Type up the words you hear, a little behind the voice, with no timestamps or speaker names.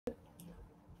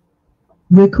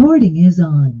Recording is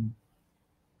on.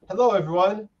 Hello,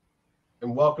 everyone,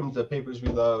 and welcome to Papers We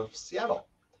Love Seattle.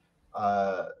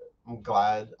 I'm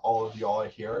glad all of you all are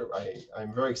here.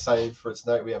 I'm very excited for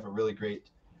tonight. We have a really great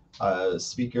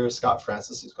speaker, Scott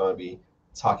Francis, who's going to be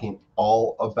talking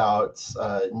all about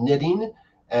knitting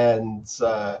and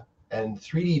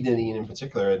 3D knitting in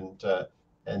particular,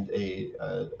 and a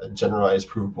generalized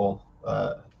provable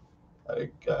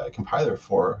compiler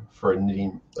for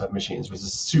knitting machines, which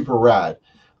is super rad.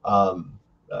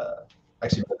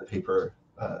 Actually read the paper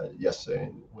yesterday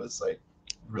and was like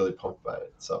really pumped by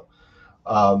it. So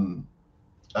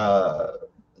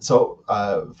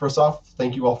first off,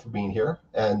 thank you all for being here.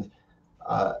 And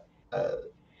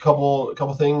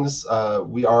couple things.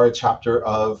 We are a chapter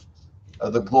of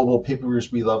the global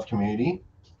Papers We Love community.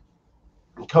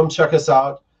 Come check us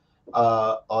out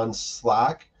on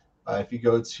Slack. If you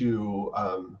go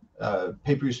to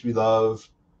Papers We Love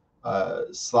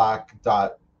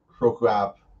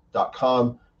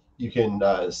slack.crocrapp.com, you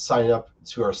can sign up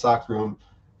to our Slack room.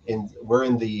 We're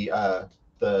in the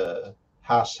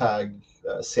hashtag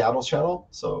Seattle channel,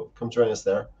 so come join us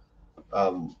there.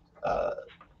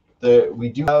 We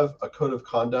do have a code of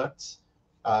conduct.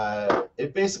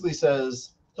 It basically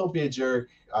says, don't be a jerk.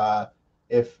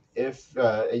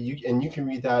 You can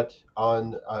read that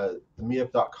on the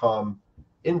meetup.com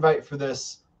invite for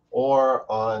this,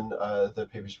 or on the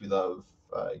Papers We Love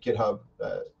GitHub,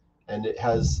 and it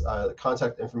has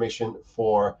contact information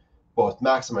for both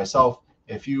Max and myself.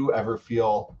 If you ever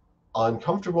feel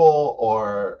uncomfortable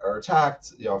or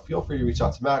attacked, feel free to reach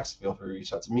out to Max. Feel free to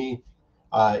reach out to me,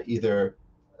 either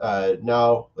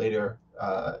now, later,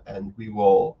 and we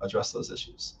will address those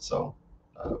issues. So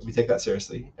we take that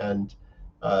seriously, and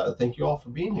thank you all for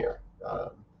being here.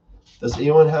 Does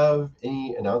anyone have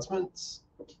any announcements?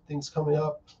 Things coming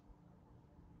up?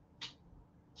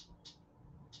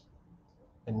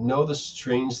 I know the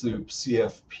Strange Loop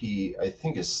CFP, I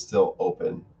think, is still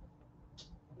open.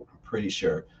 I'm pretty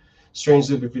sure.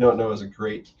 Strange Loop, if you don't know, is a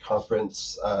great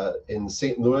conference in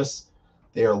St. Louis.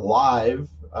 They are live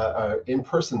in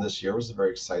person this year, which is very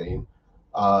exciting,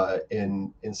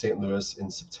 in St. Louis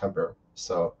in September.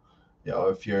 So,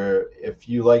 if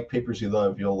you like Papers We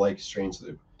Love, you'll like Strange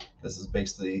Loop. This is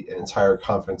basically an entire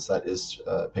conference that is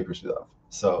Papers We Love.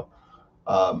 So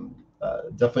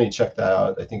definitely check that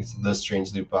out. I think it's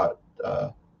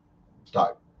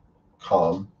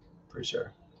thestrangeloop.com, pretty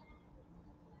sure.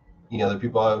 Any other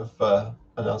people have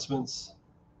announcements,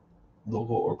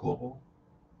 local or global?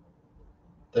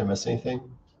 Did I miss anything?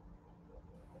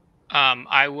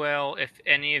 I will, if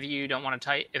any of you don't want to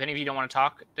talk,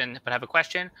 but have a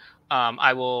question,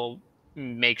 I will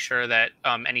make sure that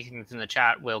anything that's in the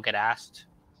chat will get asked,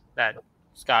 that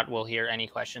Scott will hear any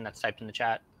question that's typed in the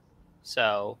chat.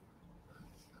 So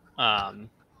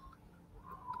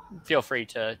feel free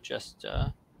to just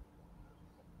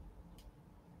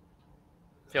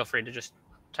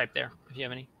type there if you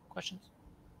have any questions.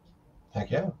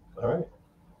 Heck yeah. All right.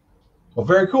 Well,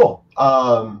 very cool.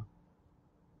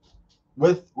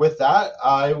 With that,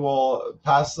 I will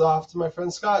pass it off to my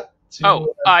friend Scott. One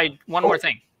more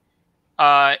thing.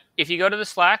 If you go to the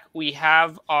Slack, we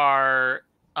have a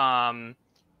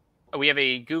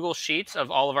Google Sheets of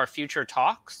all of our future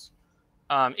talks.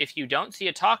 If you don't see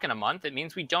a talk in a month, it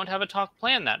means we don't have a talk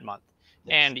planned that month.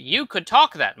 Yes. And you could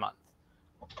talk that month.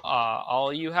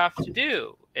 All you have to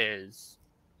do is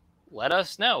let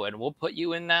us know, and we'll put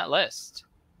you in that list.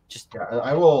 And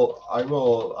I will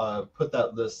put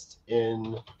that list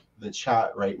in the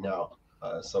chat right now,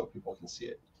 so people can see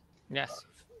it. Yes.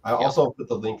 I also put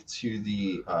the link to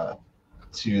the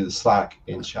Slack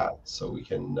in chat, so we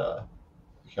can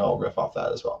all riff off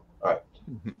that as well. All right.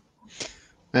 Mm-hmm.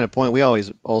 And a point we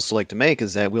always also like to make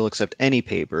is that we'll accept any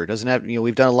paper. It doesn't have,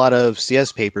 we've done a lot of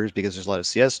CS papers because there's a lot of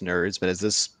CS nerds, but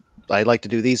I'd like to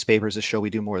do these papers to show we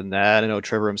do more than that. I know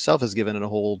Trevor himself has given it a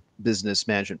whole business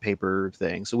management paper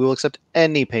thing. So we will accept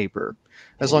any paper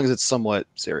as long as it's somewhat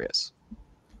serious.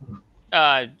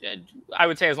 I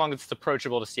would say as long as it's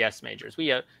approachable to CS majors. We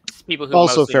have people who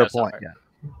also mostly fair know point, soccer. Yeah.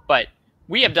 But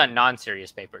we have done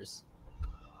non-serious papers.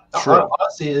 True.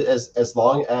 Honestly, as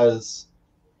long as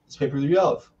it's paper you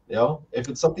love, if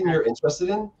it's something you're interested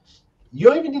in, you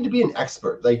don't even need to be an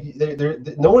expert. Like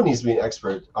no one needs to be an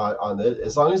expert on it.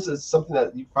 As long as it's something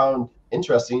that you found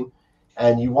interesting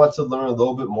and you want to learn a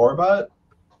little bit more about it,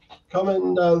 come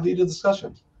and lead a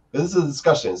discussion. This is a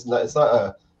discussion. It's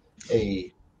not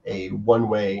a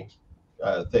one-way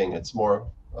thing. It's more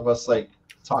of us like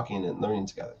talking and learning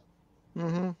together.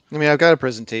 I mean, I've got a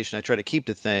presentation. I try to keep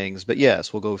to things, but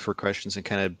yes, we'll go for questions and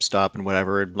kind of stop and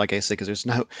whatever. And like I say, because there's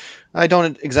no, I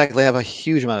don't exactly have a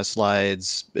huge amount of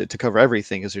slides to cover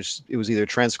everything, because it was either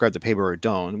transcribe the paper or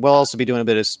don't. We'll also be doing a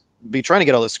bit of, be trying to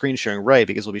get all the screen sharing right,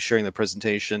 because we'll be sharing the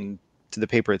presentation to the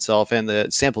paper itself and the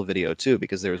sample video too,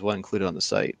 because there was one included on the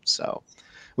site. So,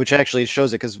 which actually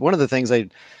shows it, because one of the things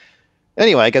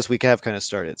anyway, I guess we have kind of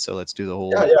started. So let's do the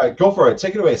whole. Yeah, go for it.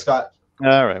 Take it away, Scott.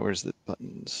 All right, where's the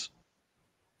buttons?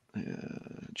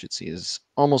 Jitsi is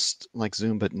almost like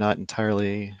Zoom, but not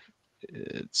entirely,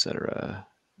 etc.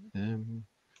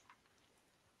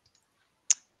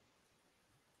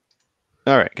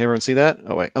 All right, can everyone see that?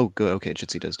 Oh wait, oh good, okay,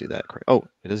 Jitsi does do that. Oh,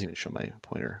 it doesn't even show my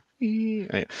pointer.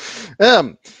 Anyway,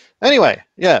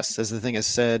 yes, as the thing has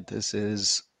said, this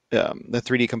is the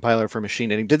 3D compiler for machine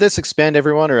knitting. Did this expand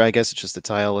everyone, or I guess it's just the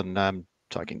tile and I'm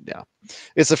talking now?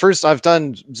 It's the first I've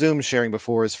done Zoom sharing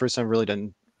before. It's the first time I've really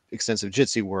done extensive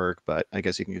Jitsi work, but I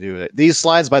guess you can do it. These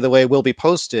slides, by the way, will be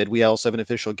posted. We also have an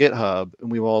official GitHub,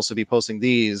 and we will also be posting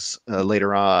these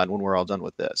later on when we're all done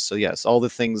with this. So yes, all the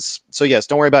things. So yes,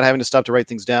 don't worry about having to stop to write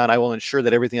things down. I will ensure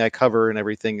that everything I cover and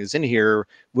everything is in here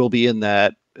will be in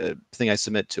that thing I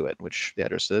submit to it, which the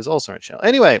address is also on our channel.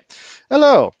 Anyway,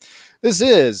 hello. This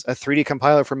is a 3D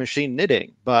compiler for machine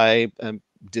knitting by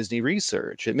Disney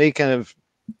Research. It may kind of,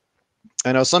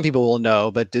 I know some people will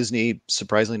know, but Disney,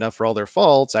 surprisingly enough, for all their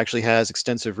faults, actually has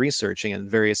extensive researching in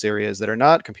various areas that are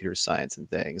not computer science and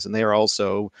things. And they are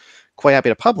also quite happy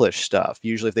to publish stuff.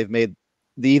 Usually if they've made,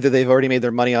 either they've already made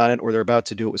their money on it or they're about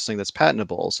to do it with something that's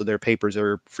patentable. So their papers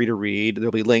are free to read. There'll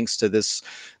be links to this.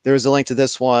 There's a link to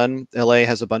this one. LA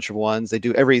has a bunch of ones. They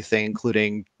do everything,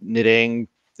 including knitting,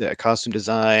 costume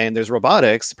design. There's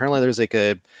robotics. Apparently there's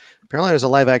a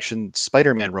live action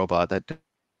Spider-Man robot that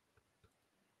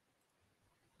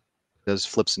does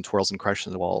flips and twirls and crashes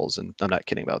into the walls, and I'm not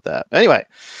kidding about that. Anyway,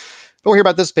 but we'll hear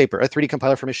about this paper, a 3D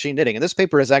compiler for machine knitting. And this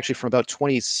paper is actually from about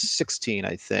 2016,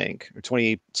 I think, or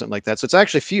 20, something like that. So it's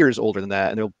actually a few years older than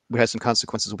that, and we have some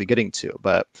consequences we'll be getting to.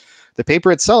 But the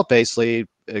paper itself basically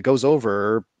goes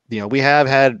over, we've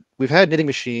had knitting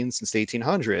machines since the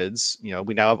 1800s.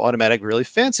 We now have automatic, really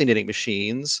fancy knitting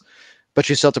machines, but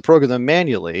you still have to program them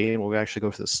manually. And we'll actually go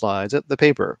through the slides at the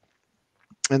paper.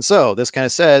 And so this kind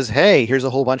of says, hey, here's a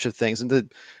whole bunch of things. And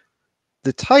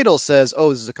the title says, oh,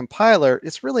 this is a compiler.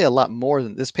 It's really a lot more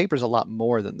than this. Paper's a lot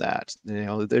more than that.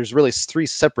 There's really 3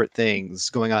 separate things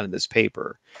going on in this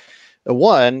paper.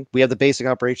 One, we have the basic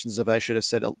operations of, I should have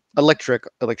said,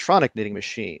 electronic knitting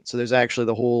machine. So there's actually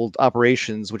the whole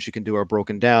operations which you can do are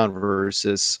broken down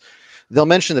versus, they'll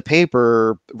mention the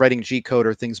paper writing G code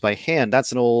or things by hand.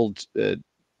 That's an old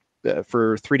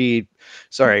for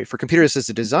computer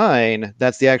assisted design,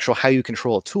 that's the actual how you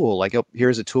control a tool. Like, oh,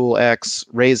 here's a tool X,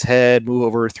 raise head, move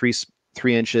over 3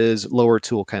 inches, lower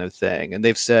tool kind of thing. And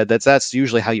they've said that's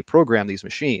usually how you program these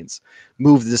machines.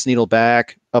 Move this needle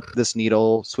back, up this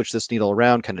needle, switch this needle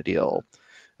around kind of deal.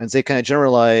 And so they kind of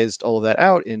generalized all of that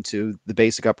out into the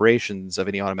basic operations of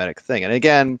any automatic thing. And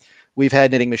again, we've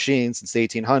had knitting machines since the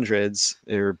 1800s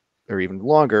or even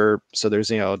longer. So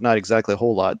there's, not exactly a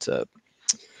whole lot to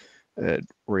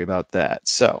worry about that.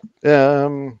 So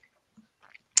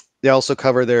they also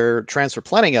cover their transfer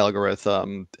planning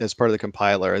algorithm as part of the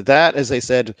compiler. That, as they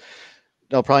said,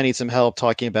 they'll probably need some help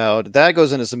talking about. That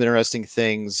goes into some interesting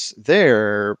things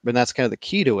there, but that's kind of the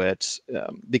key to it,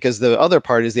 because the other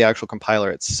part is the actual compiler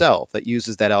itself that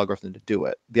uses that algorithm to do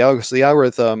it. The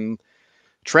algorithm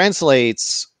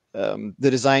translates the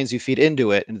designs you feed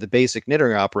into it into the basic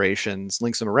knitting operations,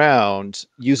 links them around,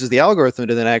 uses the algorithm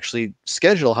to then actually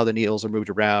schedule how the needles are moved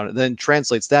around, and then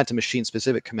translates that to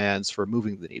machine-specific commands for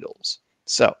moving the needles.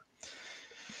 So,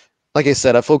 like I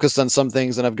said, I've focused on some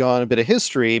things and I've gone a bit of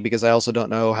history because I also don't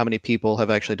know how many people have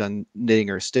actually done knitting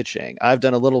or stitching. I've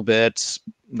done a little bit,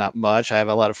 not much. I have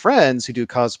a lot of friends who do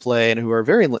cosplay and who are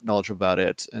very knowledgeable about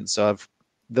it. And so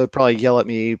they'll probably yell at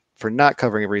me for not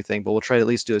covering everything, but we'll try to at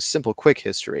least do a simple, quick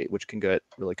history, which can get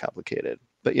really complicated.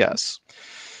 But yes.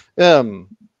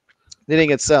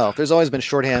 Knitting itself, there's always been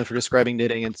shorthand for describing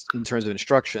knitting in terms of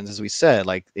instructions, as we said,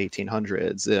 like the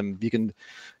 1800s. You can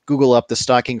Google up the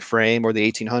stocking frame or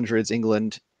the 1800s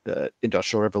England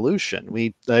Industrial Revolution.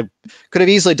 I could have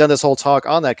easily done this whole talk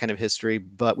on that kind of history,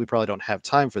 but we probably don't have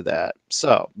time for that.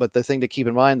 So, but the thing to keep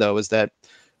in mind, though, is that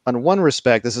on one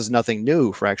respect, this is nothing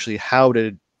new for actually how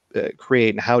to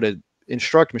create and how to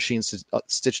instruct machines to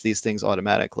stitch these things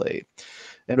automatically.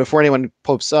 And before anyone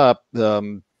pops up,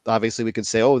 obviously we could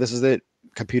say, oh, this is it.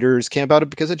 Computers came about it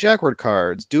because of jackward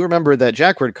cards. Do remember that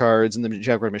jackward cards in the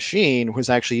jackward machine was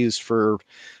actually used for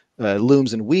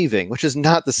looms and weaving, which is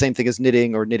not the same thing as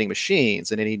knitting or knitting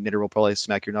machines. And any knitter will probably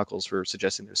smack your knuckles for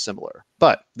suggesting they're similar,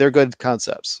 but they're good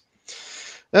concepts.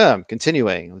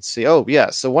 Continuing, let's see. Oh, yeah.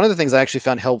 So one of the things I actually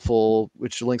found helpful,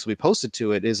 which links will be posted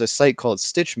to it, is a site called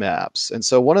Stitch Maps. And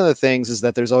so one of the things is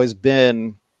that there's always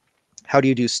been, how do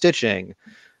you do stitching,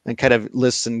 and kind of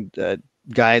lists and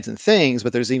guides and things,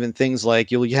 but there's even things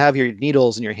like you have your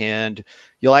needles in your hand.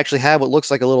 You'll actually have what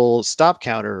looks like a little stop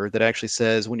counter that actually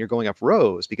says when you're going up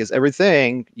rows, because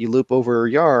everything you loop over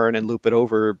yarn and loop it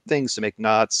over things to make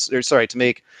knots, or sorry, to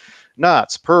make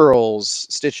knots, pearls,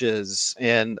 stitches,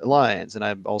 and lines. And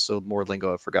I'm also more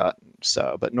lingo I've forgotten.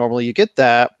 So, but normally you get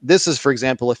that. This is, for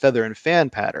example, a feather and fan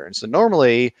pattern. So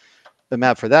normally the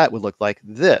map for that would look like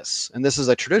this. And this is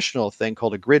a traditional thing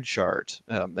called a grid chart.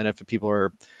 And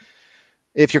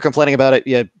if you're complaining about it,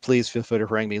 yeah, please feel free to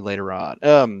harangue me later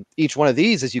on. Each one of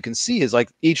these, as you can see, is like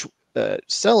each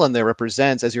cell in there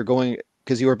represents as you're going,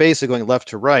 because you are basically going left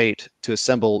to right to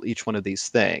assemble each one of these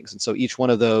things. And so each one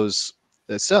of those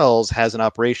cells has an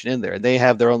operation in there. And they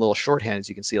have their own little shorthand, as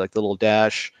you can see, like the little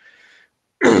dash,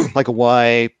 like a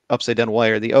Y, upside down Y,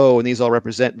 or the O, and these all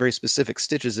represent very specific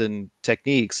stitches and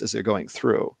techniques as they're going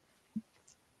through.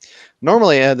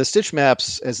 Normally, the stitch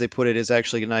maps, as they put it, is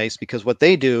actually nice because what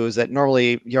they do is that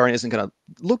normally yarn isn't going to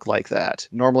look like that.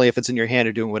 Normally, if it's in your hand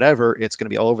or doing whatever, it's going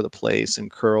to be all over the place and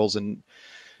curls and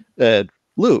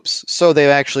loops. So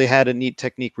they actually had a neat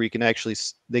technique where you can actually,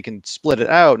 they can split it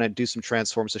out and do some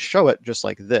transforms to show it just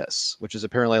like this, which is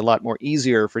apparently a lot more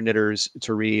easier for knitters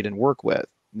to read and work with.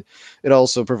 It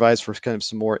also provides for kind of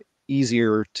some more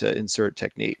easier to insert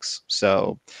techniques.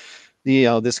 So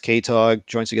this K-tog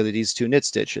joins together these two knit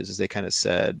stitches, as they kind of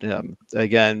said.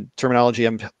 Again, terminology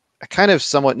I kind of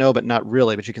somewhat know, but not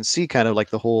really. But you can see kind of like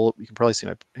the whole. You can probably see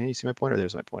can you see my pointer?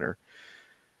 There's my pointer.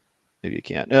 Maybe you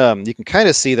can't. You can kind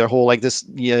of see their whole, like this.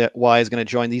 Yeah, Y is going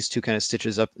to join these two kind of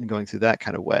stitches up and going through that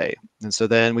kind of way. And so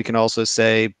then we can also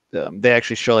say they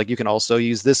actually show like you can also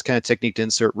use this kind of technique to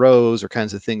insert rows or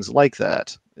kinds of things like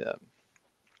that.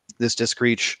 This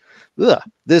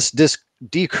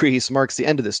decrease marks the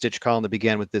end of the stitch column that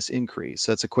began with this increase.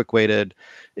 So that's a quick way to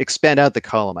expand out the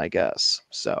column, I guess.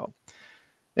 So,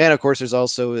 and of course, there's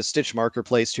also a stitch marker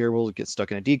placed here. We'll get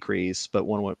stuck in a decrease, but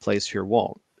one placed here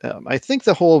won't. I think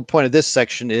the whole point of this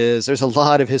section is there's a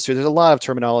lot of history, there's a lot of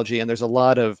terminology, and there's a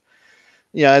lot of,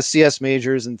 as CS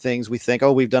majors and things, we think,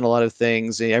 oh, we've done a lot of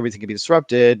things, everything can be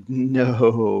disrupted.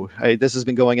 No, this has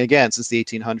been going again since the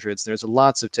 1800s. There's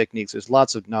lots of techniques, there's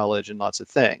lots of knowledge and lots of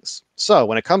things. So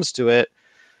when it comes to it,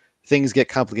 things get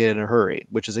complicated in a hurry,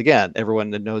 which is, again,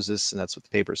 everyone that knows this, and that's what the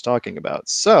paper is talking about.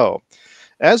 So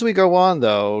as we go on,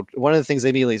 though, one of the things they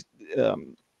immediately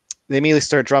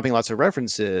start dropping lots of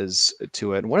references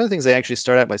to it. And one of the things they actually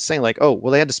start out by saying, like, oh,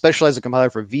 well, they had to specialize a compiler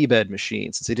for VBED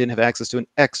machines since they didn't have access to an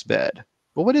XBED.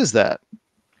 Well, what is that?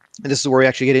 And this is where we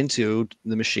actually get into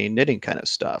the machine knitting kind of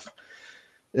stuff.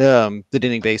 The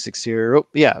knitting basics here. Oh,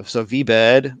 yeah, so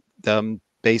VBED,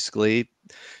 basically,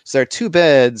 so there are two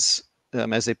beds,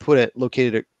 as they put it,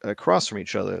 located across from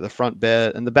each other, the front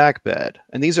bed and the back bed.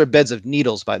 And these are beds of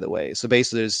needles, by the way. So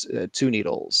basically there's two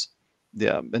needles.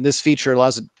 Yeah, and this feature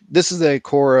allows, this is the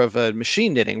core of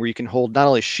machine knitting where you can hold not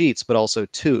only sheets, but also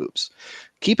tubes.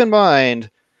 Keep in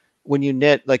mind, when you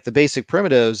knit, like the basic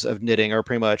primitives of knitting are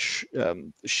pretty much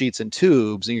sheets and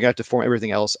tubes, and you have to form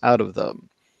everything else out of them.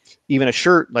 Even a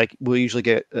shirt, like we'll usually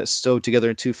get sewed together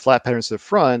in two flat patterns to the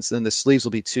fronts, and then the sleeves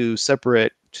will be two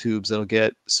separate tubes that'll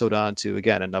get sewed onto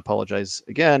again. And I apologize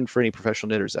again for any professional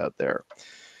knitters out there.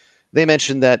 They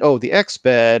mentioned that, oh, the X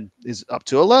bed is up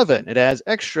to 11. It adds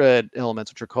extra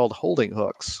elements, which are called holding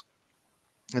hooks.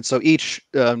 And so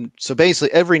so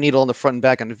basically every needle on the front and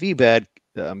back on the V bed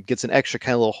gets an extra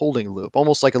kind of little holding loop,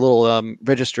 almost like a little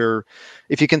register.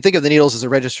 If you can think of the needles as a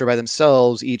register by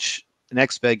themselves, an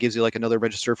X bed gives you like another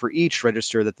register for each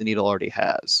register that the needle already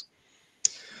has.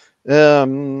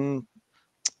 Actually,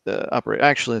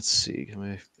 let's see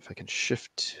if I can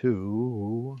shift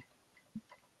to.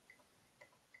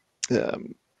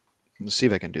 Let's see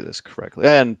if I can do this correctly.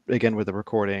 And again, with the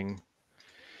recording,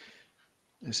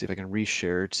 let's see if I can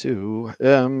reshare too.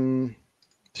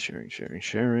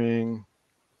 Sharing.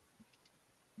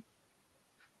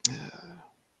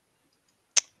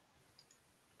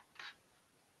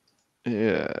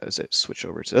 Yeah, as I switch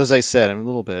over to, as I said, I'm a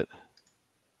little bit.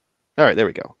 All right, there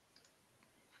we go.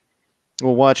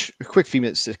 We'll watch a quick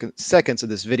few seconds of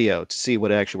this video to see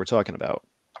what actually we're talking about.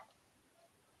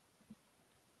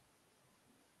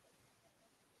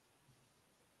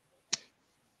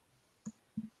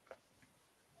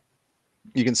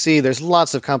 You can see there's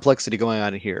lots of complexity going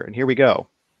on in here, and here we go.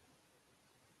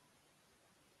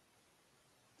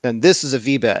 And this is a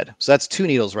V bed. So that's 2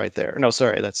 needles right there. No,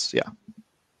 sorry, that's, yeah.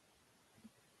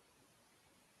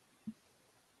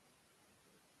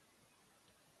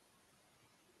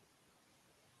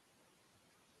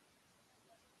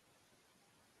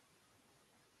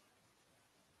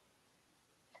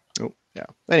 Oh, yeah.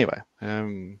 Anyway,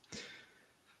 yeah,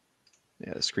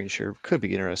 the screen share could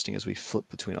be interesting as we flip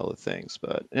between all the things,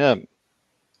 but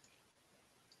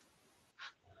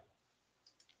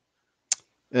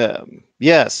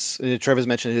yes, Trevor's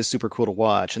mentioned it is super cool to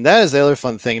watch, and that is the other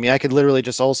fun thing. I mean, I could literally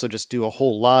just also just do a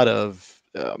whole lot of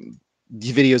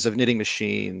videos of knitting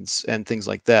machines and things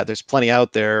like that. There's plenty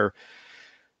out there.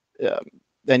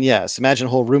 And yes, imagine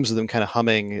whole rooms of them kind of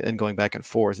humming and going back and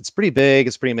forth. It's pretty big,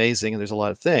 it's pretty amazing, and there's a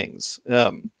lot of things.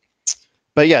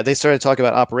 But yeah, they started to talk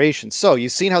about operations. So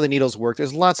you've seen how the needles work.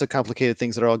 There's lots of complicated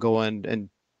things that are all going and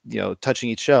touching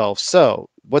each shelf. So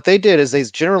what they did is they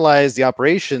generalized the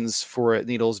operations for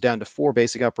needles down to 4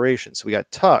 basic operations. So we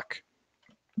got tuck,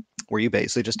 where you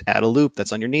basically just add a loop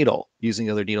that's on your needle, using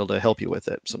the other needle to help you with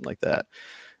it, something like that.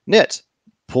 Knit,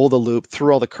 pull the loop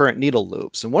through all the current needle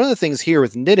loops. And one of the things here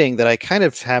with knitting that I kind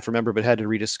of half remember but had to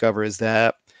rediscover is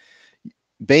that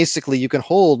basically you can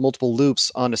hold multiple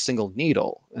loops on a single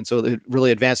needle. And so the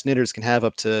really advanced knitters can have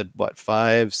up to, what,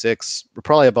 5, 6, or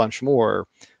probably a bunch more.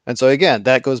 And so again,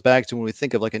 that goes back to when we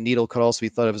think of like a needle could also be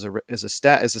thought of as a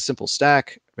simple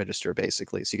stack register,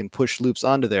 basically. So you can push loops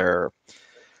onto there.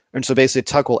 And so basically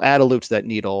tuck will add a loop to that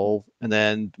needle. And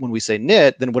then when we say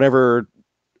knit, then whatever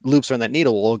loops are on that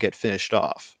needle will all get finished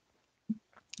off.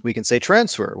 We can say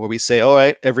transfer, where we say, all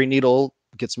right, every needle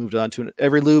gets moved on to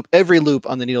every loop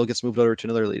on the needle gets moved over to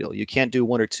another needle. You can't do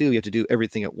 1 or 2, you have to do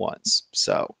everything at once.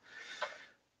 So,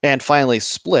 and finally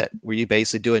split, where you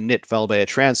basically do a knit followed by a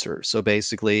transfer. So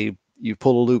basically you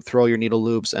pull a loop through all your needle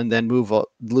loops and then move the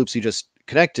loops you just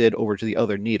connected over to the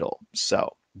other needle.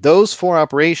 So those 4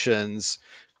 operations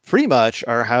pretty much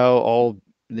are how all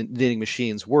the knitting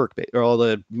machines work, or all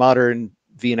the modern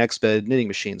V and X bed knitting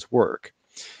machines work.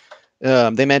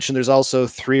 They mentioned there's also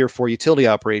 3 or 4 utility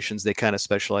operations they kind of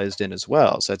specialized in as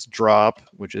well. So that's drop,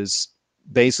 which is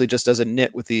basically just does a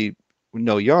knit with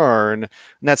no yarn, and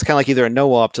that's kind of like either a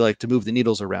no-op to move the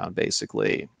needles around,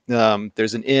 basically.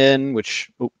 There's an in, which,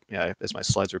 oh yeah, as my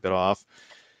slides are a bit off.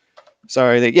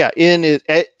 Sorry, in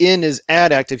is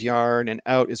add active yarn and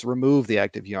out is remove the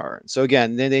active yarn. So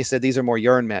again, then they said these are more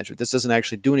yarn management. This doesn't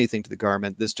actually do anything to the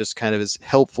garment. This just kind of is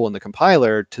helpful in the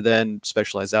compiler to then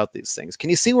specialize out these things.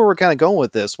 Can you see where we're kind of going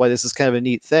with this? Why this is kind of a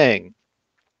neat thing?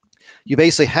 You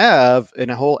basically have in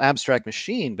a whole abstract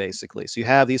machine, basically. So you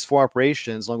have these 4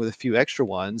 operations along with a few extra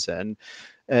ones, and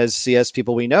as CS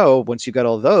people we know, once you've got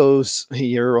all those,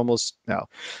 you're almost, no,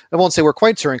 I won't say we're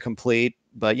quite Turing complete,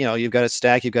 but you've got a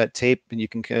stack, you've got tape, and you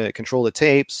can control the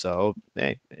tape. So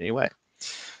anyway,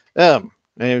 and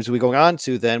as we go on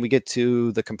to, then we get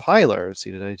to the compiler. Let's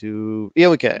see, did I do? Yeah,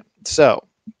 okay. So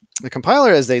the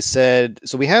compiler, as they said,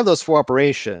 so we have those 4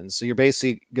 operations. So you're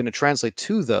basically going to translate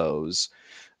to those.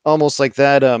 Almost like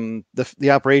that, the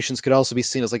operations could also be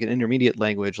seen as like an intermediate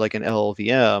language, like an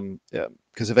LLVM,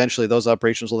 because eventually those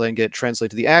operations will then get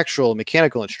translated to the actual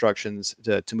mechanical instructions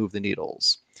to move the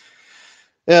needles.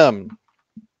 But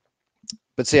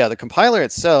so yeah, the compiler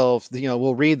itself,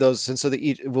 we'll read those, and so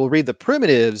we'll read the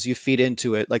primitives you feed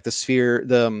into it, like the sphere,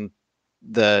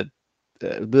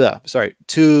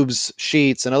 tubes,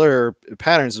 sheets, and other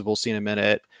patterns, as we'll see in a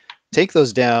minute. Take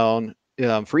those down.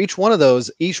 For each one of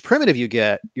those, each primitive you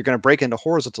get, you're going to break into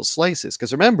horizontal slices.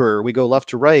 Because remember, we go left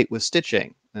to right with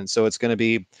stitching. And so it's going to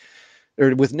be,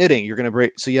 or with knitting, you're going to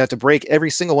break. So you have to break every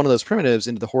single one of those primitives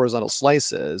into the horizontal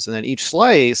slices. And then each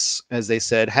slice, as they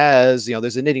said, has,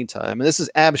 there's a knitting time. And this is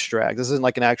abstract. This isn't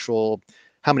like an actual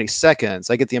how many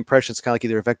seconds. I get the impression it's kind of like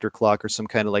either a vector clock or some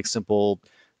kind of like simple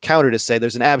counter to say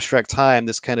there's an abstract time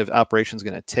this kind of operation is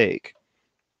going to take.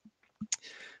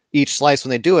 Each slice,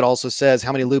 when they do it, also says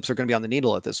how many loops are going to be on the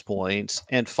needle at this point.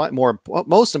 And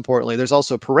most importantly, there's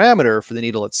also a parameter for the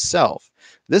needle itself.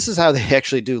 This is how they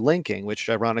actually do linking, which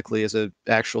ironically is a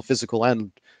actual physical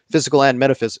and a physical and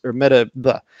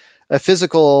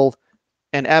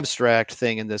abstract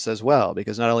thing in this as well,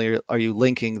 because not only are you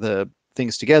linking the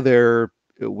things together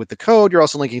with the code, you're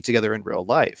also linking together in real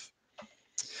life.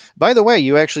 By the way,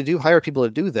 you actually do hire people to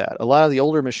do that. A lot of the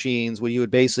older machines, where you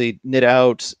would basically knit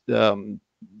out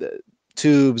the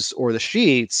tubes or the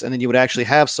sheets, and then you would actually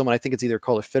have someone, I think it's either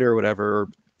called a fitter or whatever, or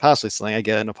possibly something,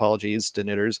 again, apologies to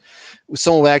knitters,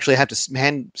 someone would actually have to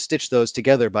hand stitch those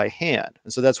together by hand.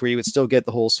 And so that's where you would still get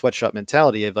the whole sweatshop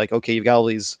mentality of like, okay, you've got all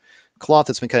these cloth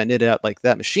that's been kind of knitted out like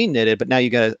that machine knitted, but now you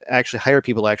got to actually hire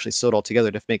people to actually sew it all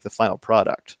together to make the final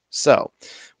product. So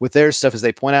with their stuff, as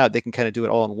they point out, they can kind of do it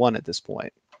all in one at this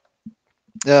point.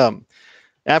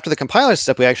 After the compiler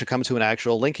step, we actually come to an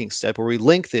actual linking step where we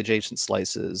link the adjacent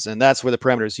slices, and that's where the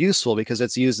parameter is useful because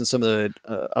it's used in some of the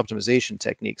optimization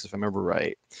techniques, if I remember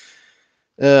right.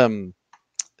 What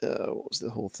was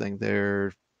the whole thing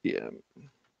there? Yeah.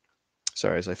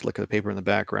 Sorry, as I flick the paper in the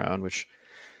background, which...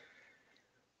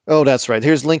 Oh, that's right.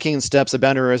 Here's linking steps, a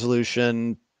boundary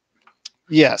resolution.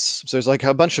 Yes. So there's like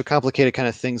a bunch of complicated kind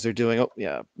of things they're doing. Oh,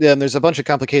 yeah. Yeah, and there's a bunch of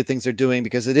complicated things they're doing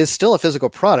because it is still a physical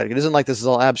product. It isn't like this is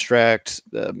all abstract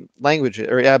language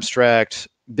or abstract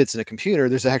bits in a computer.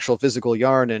 There's actual physical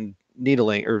yarn and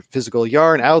needling or physical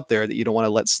yarn out there that you don't want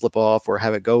to let slip off or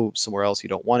have it go somewhere else you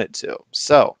don't want it to.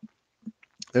 So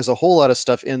there's a whole lot of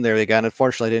stuff in there they got.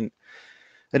 Unfortunately,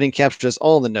 I didn't capture this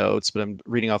all in the notes, but I'm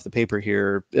reading off the paper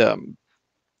here.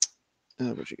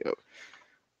 Where'd you go?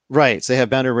 Right, so they have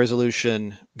boundary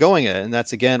resolution going in, and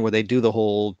that's again where they do the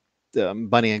whole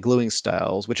binding and gluing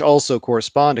styles, which also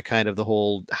correspond to kind of the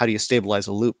whole how do you stabilize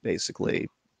a loop, basically.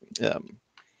 When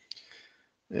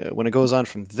it goes on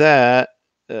from that,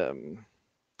 of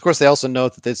course, they also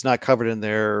note that it's not covered in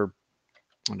their...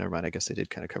 Oh, never mind, I guess they did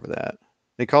kind of cover that.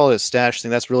 They call it a stash thing.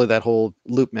 That's really that whole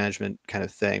loop management kind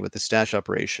of thing with the stash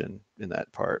operation in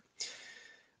that part.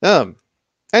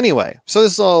 Anyway, so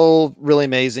this is all really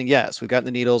amazing. Yes, we've got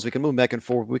the needles. We can move back and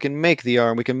forth. We can make the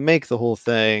arm. We can make the whole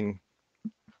thing.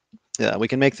 Yeah, we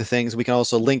can make the things. We can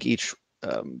also link each.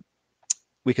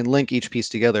 We can link each piece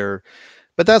together.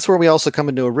 But that's where we also come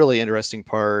into a really interesting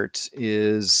part.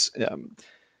 Is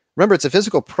remember, it's a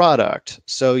physical product.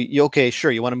 So okay,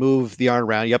 sure, you want to move the yarn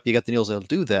around. Yep, you got the needles that'll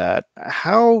do that.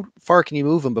 How far can you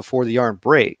move them before the yarn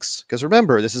breaks? Because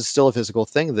remember, this is still a physical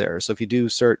thing there. So if you do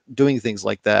start doing things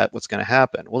like that, what's going to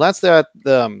happen? Well, that's that.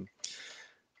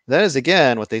 That is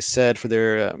again what they said for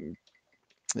their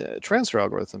transfer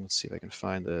algorithm. Let's see if I can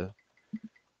find the...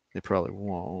 They probably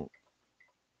won't.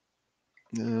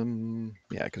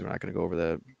 Yeah, because we're not going to go over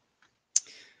that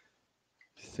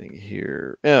thing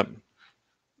here. I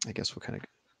guess we'll kind of...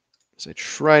 So I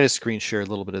try to screen share a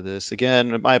little bit of this.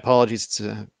 Again, my apologies. It's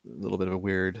a little bit of a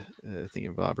weird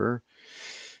thingy-bobber.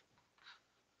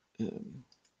 As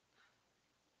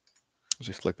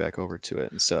we flick back over to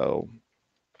it. And so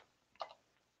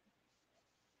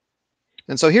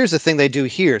here's the thing they do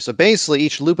here. So basically,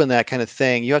 each loop in that kind of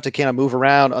thing, you have to kind of move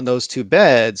around on those two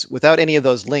beds without any of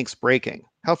those links breaking.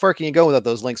 How far can you go without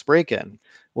those links breaking?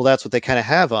 Well, that's what they kind of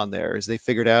have on there, is they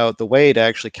figured out the way to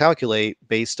actually calculate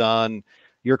based on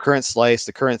your current slice,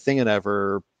 the current thing and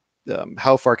ever,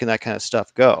 how far can that kind of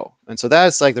stuff go? And so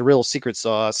that's like the real secret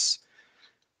sauce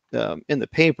in the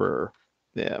paper.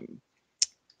 As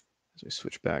we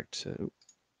switch back to...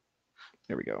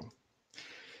 There we go.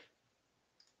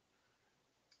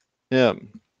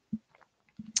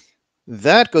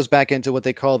 That goes back into what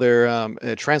they call their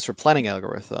transfer planning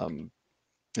algorithm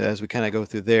as we kind of go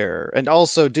through there. And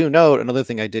also do note, another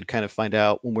thing I did kind of find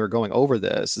out when we were going over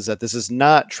this is that this is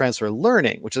not transfer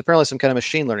learning, which is apparently some kind of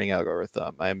machine learning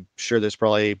algorithm. I'm sure there's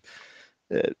probably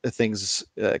things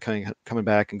coming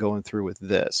back and going through with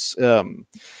this.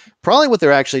 Probably what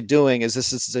they're actually doing is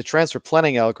this is a transfer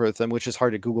planning algorithm, which is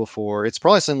hard to Google for. It's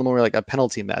probably something more like a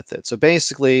penalty method. So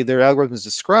basically, their algorithm is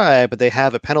described, but they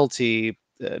have a penalty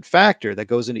factor that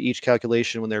goes into each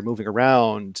calculation when they're moving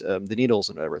around the needles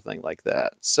and everything like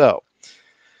that. So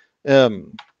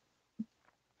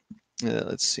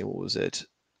let's see, what was it?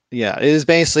 Yeah, it is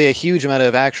basically a huge amount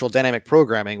of actual dynamic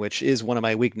programming, which is one of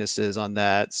my weaknesses on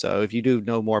that. So if you do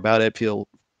know more about it,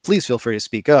 please feel free to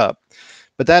speak up.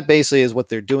 But that basically is what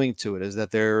they're doing to it, is that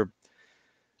they're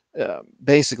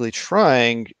basically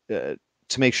trying to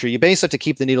make sure you basically have to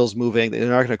keep the needles moving. They're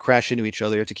not going to crash into each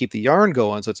other. You have to keep the yarn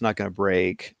going so it's not going to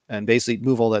break, and basically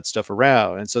move all that stuff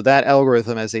around. And so that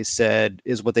algorithm, as they said,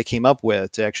 is what they came up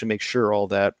with to actually make sure all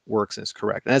that works and is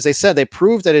correct. And as they said, they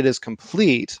proved that it is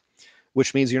complete,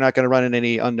 which means you're not going to run in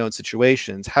any unknown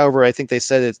situations. However, I think they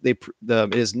said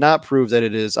it is not proved that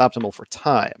it is optimal for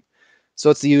time. So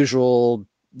it's the usual,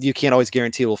 you can't always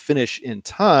guarantee it will finish in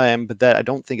time, but that I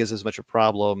don't think is as much a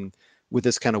problem with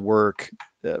this kind of work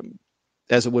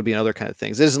as it would be in other kind of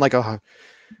things. It isn't like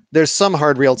there's some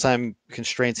hard real-time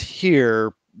constraints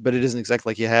here, but it isn't exactly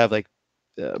like you have like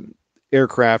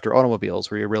aircraft or automobiles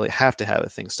where you really have to have a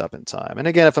thing stop in time. And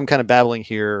again, if I'm kind of babbling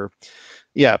here,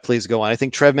 yeah, please go on. I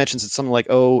think Trev mentions it's something like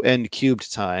n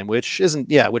cubed time,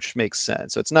 which makes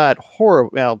sense. So it's not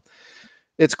horrible. Well,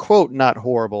 it's quote not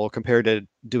horrible compared to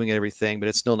doing everything, but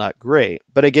it's still not great.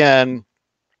 But again,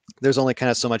 there's only kind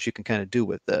of so much you can kind of do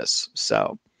with this.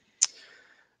 So,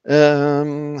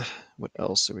 what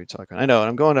else are we talking? I know, and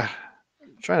I'm going to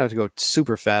try not to go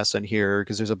super fast on here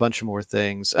because there's a bunch of more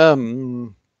things.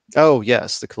 Oh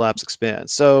yes, the collapse expand.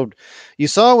 So you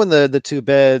saw when the two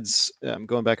beds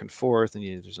going back and forth, and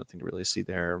there's nothing to really see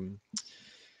there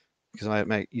because I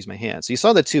might use my hand. So you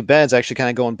saw the two beds actually kind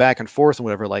of going back and forth and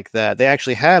whatever like that. They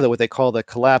actually have what they call the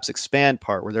collapse expand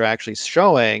part, where they're actually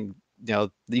showing,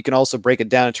 you can also break it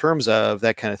down in terms of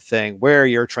that kind of thing, where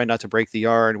you're trying not to break the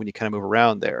yarn when you kind of move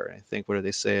around there. I think, what do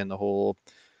they say in the whole?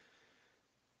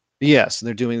 Yes,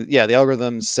 they're doing, the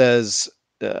algorithm says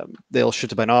they'll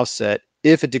shift it by an offset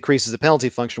if it decreases the penalty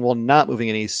function while not moving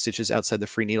any stitches outside the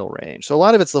free needle range. So a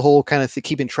lot of it's the whole kind of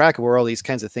keeping track of where all these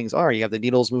kinds of things are. You have the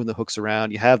needles moving the hooks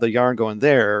around, you have the yarn going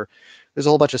there. There's a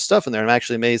whole bunch of stuff in there. I'm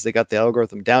actually amazed they got the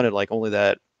algorithm down at like only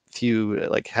that few,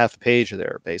 like half a page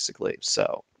there, basically.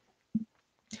 So,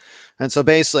 and so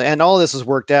basically, and all this is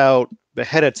worked out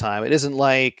ahead of time. It isn't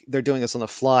like they're doing this on the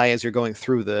fly as you're going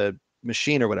through the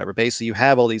machine or whatever. Basically, you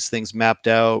have all these things mapped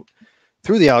out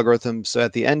through the algorithm, so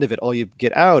at the end of it, all you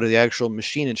get out are the actual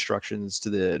machine instructions to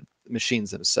the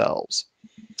machines themselves.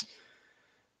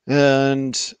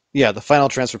 And yeah, the final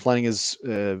transfer planning is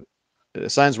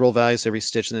assigns roll values to every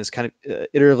stitch, and this kind of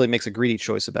iteratively makes a greedy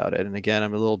choice about it. And again,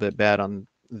 I'm a little bit bad on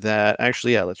that.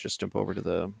 Actually, yeah, let's just jump over to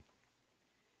the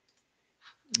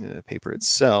paper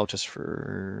itself, just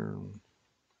for,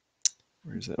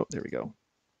 where is it? Oh, there we go.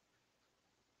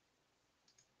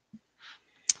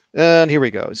 And here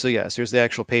we go. So yes, here's the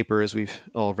actual paper as we've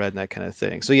all read and that kind of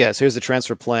thing. So yes, here's the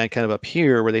transfer plan kind of up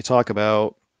here where they talk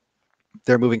about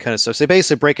they're moving kind of stuff. So they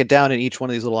basically break it down in each one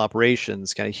of these little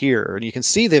operations kind of here. And you can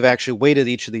see they've actually weighted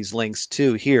each of these links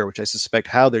to here, which I suspect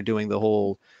how they're doing the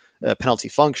whole penalty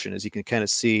function, as you can kind of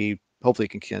see. Hopefully you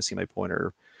can kind of see my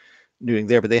pointer doing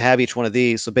there, but they have each one of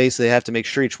these. So basically they have to make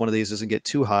sure each one of these doesn't get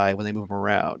too high when they move them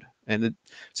around. And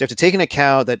so you have to take into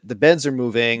account that the beds are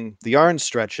moving, the yarn's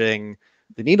stretching,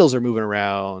 the needles are moving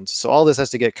around. So all this has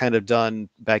to get kind of done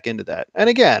back into that. And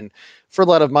again, for a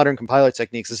lot of modern compiler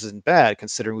techniques, this isn't bad,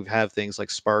 considering we have things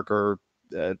like Spark or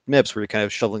MIPS, where you're kind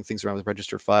of shoveling things around with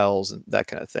register files and that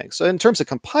kind of thing. So in terms of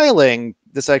compiling,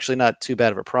 this is actually not too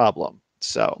bad of a problem.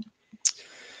 So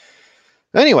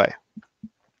anyway,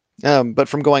 but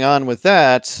from going on with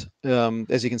that,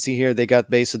 as you can see here, they got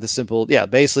basically the simple,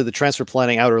 basically the transfer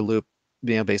planning outer loop,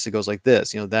 basically goes like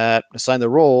this, that assign the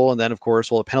roll, and then of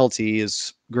course, well, the penalty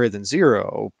is greater than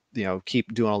 0,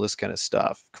 keep doing all this kind of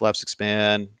stuff. Collapse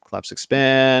expand,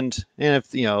 and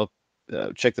if,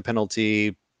 check the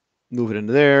penalty, move it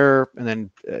into there, and then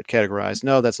categorize.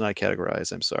 No, that's not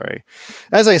categorized. I'm sorry.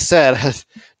 As I said,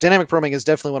 dynamic programming is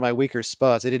definitely one of my weaker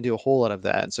spots. I didn't do a whole lot of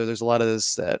that. And so there's a lot of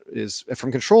this that is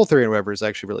from control theory and whatever is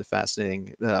actually really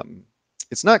fascinating.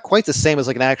 It's not quite the same as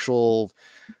like an actual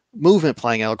movement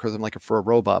planning algorithm like for a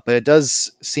robot, but it does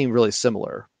seem really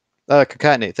similar.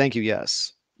 Concatenate, thank you.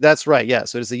 Yes, that's right. Yeah,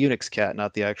 so it is the Unix cat,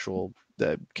 not the actual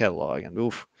catalog. And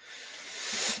oof.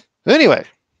 Anyway,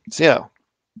 so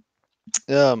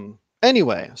yeah.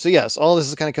 Anyway, so yes, all this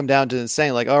is kind of come down to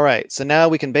saying like, all right, so now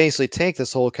we can basically take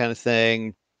this whole kind of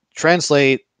thing,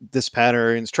 translate this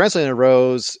patterns, translate in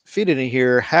rows, feed it in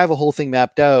here, have a whole thing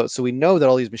mapped out, so we know that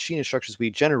all these machine instructions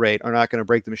we generate are not going to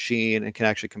break the machine and can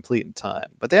actually complete in time.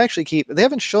 But they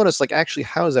haven't shown us like actually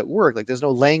how does that work? Like there's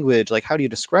no language, like how do you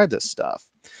describe this stuff?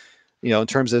 In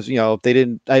terms of, they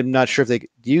didn't, I'm not sure if they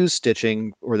use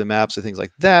stitching or the maps or things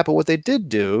like that, but what they did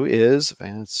do is,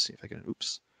 let's see if I can,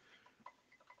 oops.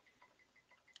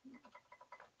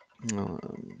 Well,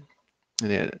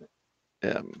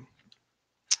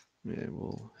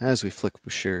 as we flick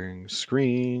sharing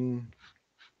screen,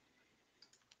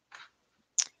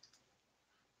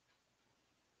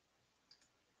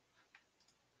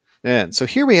 and so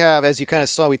here we have, as you kind of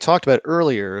saw, we talked about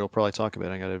earlier. It'll probably talk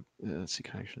about. I gotta let's see.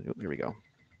 Actually, here we go.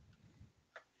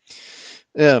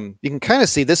 You can kind of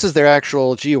see this is their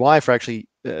actual GUI for actually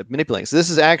manipulating. So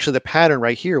this is actually the pattern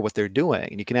right here, what they're doing,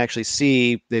 and you can actually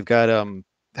see they've got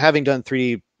having done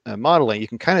 3D modeling, you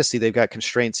can kind of see they've got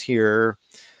constraints here.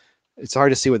 It's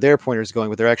hard to see what their pointer is going,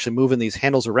 but they're actually moving these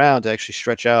handles around to actually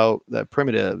stretch out the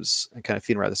primitives and kind of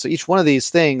feed around this. So each one of these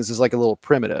things is like a little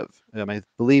primitive. I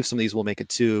believe some of these will make a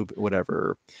tube,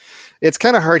 whatever. It's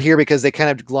kind of hard here because they kind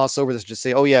of gloss over this and just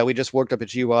say, oh yeah, we just worked up a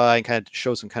GUI and kind of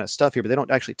show some kind of stuff here, but they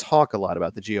don't actually talk a lot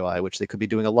about the GUI, which they could be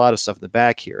doing a lot of stuff in the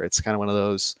back here. It's kind of one of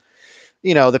those,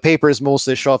 the paper is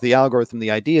mostly to show off the algorithm, the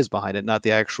ideas behind it, not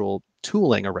the actual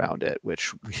tooling around it,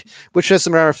 which has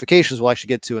some ramifications we'll actually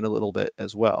get to in a little bit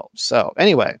as well. So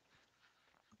anyway,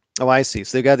 oh, I see.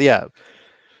 So they've got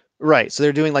right. So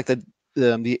they're doing like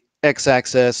the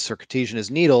x-axis or Cartesian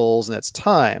is needles, and that's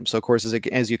time. So of course,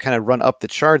 as you kind of run up the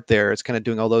chart there, it's kind of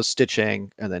doing all those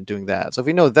stitching and then doing that. So if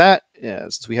we know that,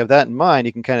 since we have that in mind,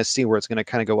 you can kind of see where it's going to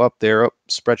kind of go up there,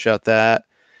 stretch out that,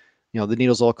 the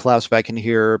needles all collapse back in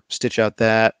here, stitch out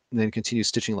that, and then continue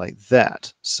stitching like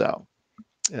that. So,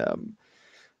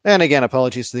 and again,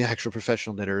 apologies to the actual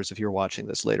professional knitters if you're watching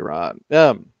this later on.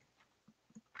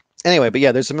 Anyway, but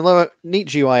yeah, there's some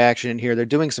neat GUI action in here. They're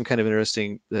doing some kind of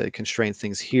interesting constraint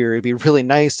things here. It'd be really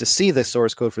nice to see the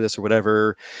source code for this or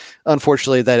whatever.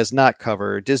 Unfortunately, that is not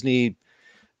covered. Disney,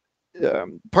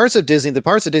 the parts of Disney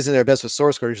that are best with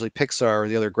source code are usually Pixar or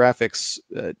the other graphics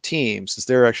teams, since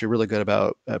they're actually really good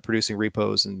about producing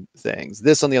repos and things.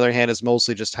 This, on the other hand, is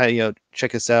mostly just, hey,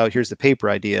 check this out. Here's the paper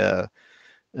idea.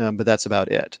 But that's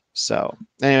about it. So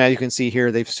anyway, you can see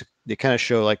here they kind of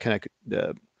show like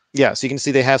yeah, so you can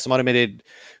see they have some automated,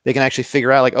 they can actually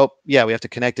figure out like, oh yeah, we have to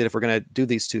connect it if we're going to do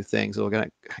these two things. So we're going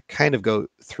to kind of go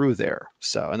through there.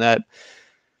 So, and that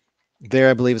there,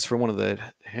 I believe, is for one of the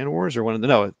hand wars or one of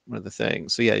the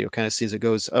things. So yeah, you'll kind of see as it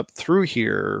goes up through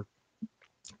here,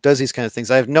 does these kind of things.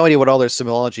 I have no idea what all their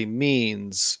symbology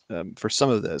means for some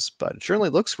of this, but it certainly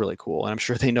looks really cool. And I'm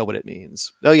sure they know what it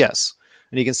means. Oh yes.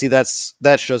 And you can see that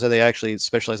shows how they actually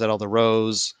specialize out all the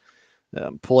rows,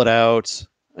 pull it out,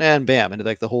 and bam, into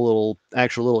like the whole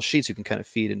actual little sheets you can kind of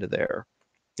feed into there.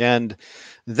 And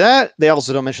that, they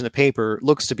also don't mention the paper,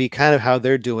 looks to be kind of how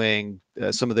they're doing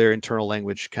some of their internal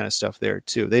language kind of stuff there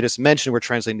too. They just mentioned we're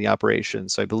translating the operation.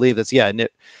 So I believe that's,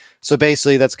 knit. So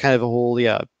basically that's kind of a whole,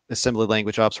 assembly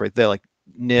language ops right there. Like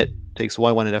knit takes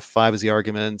y1 and f5 as the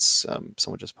arguments.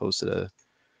 Someone just posted a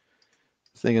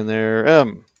thing in there.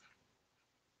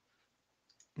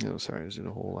 Sorry, is it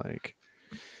a whole like?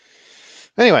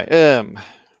 Anyway,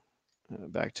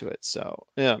 back to it. So,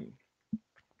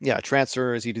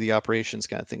 transfers, you do the operations,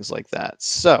 kind of things like that.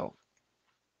 So,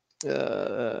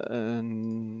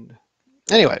 and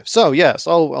anyway, so yes,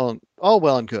 all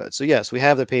well and good. So yes, we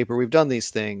have the paper. We've done these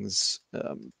things.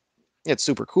 It's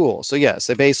super cool. So yes,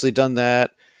 they've basically done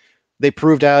that. They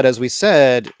proved out, as we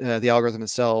said, the algorithm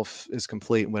itself is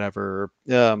complete and whatever.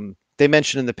 They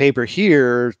mentioned in the paper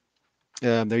here.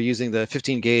 They're using the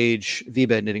 15 gauge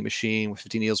V-bed knitting machine with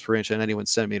 15 needles per inch and 91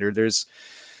 centimeter.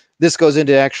 This goes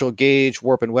into actual gauge,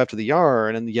 warp, and weft of the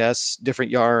yarn. And yes,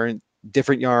 different yarns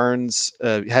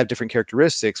have different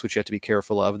characteristics, which you have to be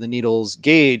careful of. And the needles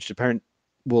gauge can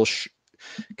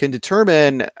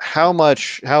determine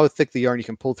how thick the yarn you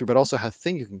can pull through, but also how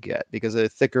thin you can get, because a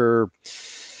thicker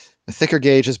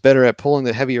gauge is better at pulling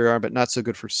the heavier yarn, but not so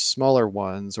good for smaller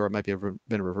ones, or it might be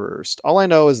been reversed. All I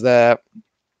know is that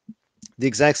the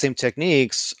exact same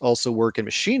techniques also work in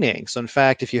machining. So in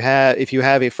fact, if you have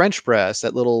a French press,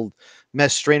 that little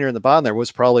mesh strainer in the bottom there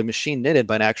was probably machine knitted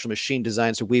by an actual machine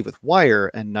designed to weave with wire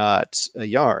and not a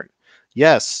yarn.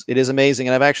 Yes, it is amazing.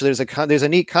 And there's a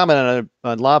neat comment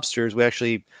on lobsters. We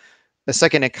actually, a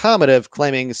second accommodative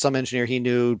claiming some engineer he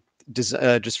knew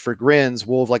just for grins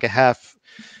wove like a half,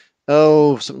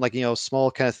 something like, small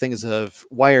kind of things of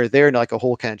wire there, and like a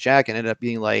whole kind of jacket, ended up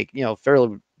being like,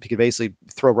 fairly, you could basically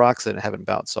throw rocks at it and have it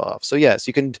bounce off. So yes,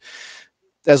 you can,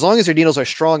 as long as your needles are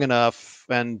strong enough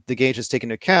and the gauge is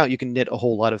taken into account, you can knit a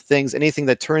whole lot of things. Anything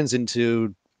that turns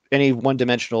into any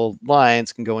one-dimensional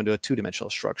lines can go into a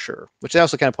two-dimensional structure, which they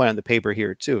also kind of point out in the paper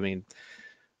here too. I mean,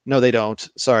 no, they don't.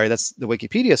 Sorry, that's the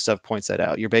Wikipedia stuff points that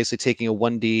out. You're basically taking a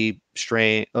 1D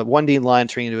line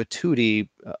turning into a 2D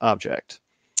object.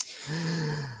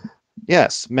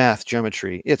 Yes, math,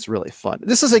 geometry. It's really fun.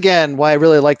 This is, again, why I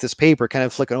really like this paper, kind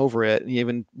of flicking over it and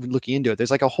even looking into it.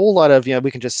 There's like a whole lot of,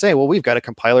 we can just say, well, we've got a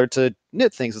compiler to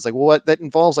knit things. It's like, well, that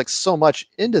involves like so much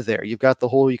into there. You've got the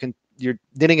whole, your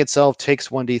knitting itself takes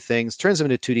 1D things, turns them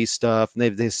into 2D stuff.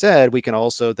 And they said we can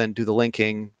also then do the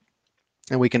linking,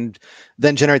 and we can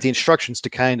then generate the instructions to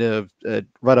kind of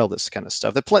run all this kind of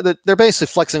stuff. They're basically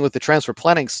flexing with the transfer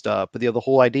planning stuff, but the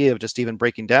whole idea of just even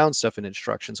breaking down stuff in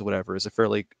instructions or whatever is a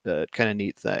fairly kind of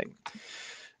neat thing.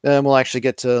 We'll actually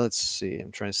get to, let's see,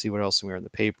 I'm trying to see what else we are in the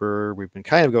paper. I've been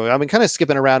kind of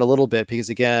skipping around a little bit because,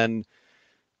 again,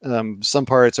 some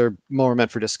parts are more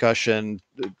meant for discussion.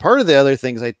 Part of the other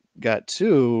things I got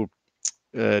too,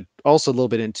 also a little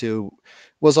bit into,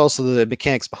 was also the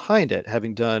mechanics behind it,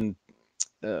 having done.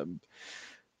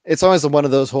 It's always one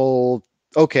of those whole,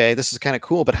 okay, this is kind of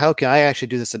cool, but how can I actually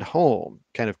do this at home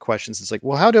kind of questions. It's like,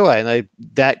 well, how do I? And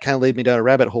that kind of led me down a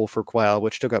rabbit hole for a while,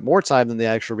 which took up more time than the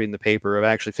actual reading the paper of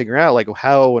actually figuring out like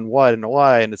how and what and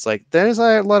why. And it's like, there's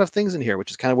a lot of things in here,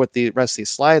 which is kind of what the rest of these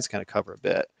slides kind of cover a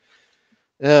bit.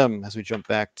 As we jump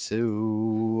back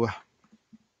to,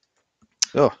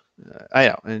 I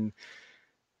know, and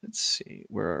let's see,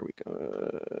 where are we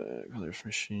going? Colors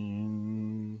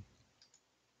machine.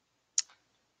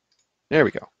 There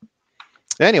we go.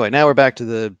 Anyway, now we're back to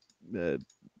the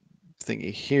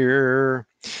thingy here.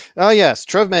 Oh yes,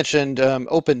 Trev mentioned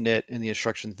OpenKnit in the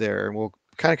instructions there, and we'll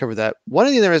kind of covered that. One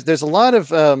of the other is there's a lot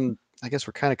of I guess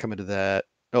we're kind of coming to that.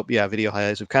 Oh yeah, video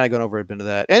highlights. We've kind of gone over a bit of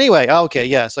that. Anyway, okay,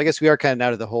 yeah. So I guess we are kind of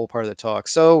now to the whole part of the talk.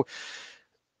 So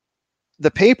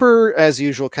the paper, as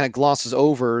usual, kind of glosses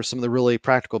over some of the really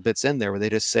practical bits in there, where they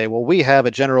just say, "Well, we have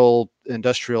a general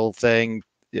industrial thing.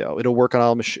 You know, it'll work on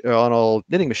all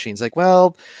knitting machines." Like,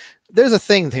 well, there's a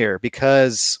thing there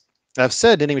because I've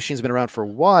said knitting machines have been around for a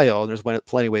while, and there's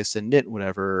plenty of ways to knit,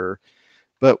 whatever.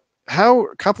 But how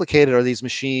complicated are these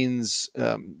machines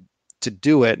to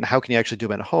do it, and how can you actually do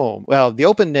them at home? Well, the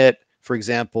Open Knit, for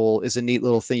example, is a neat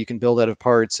little thing you can build out of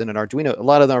parts in an Arduino. A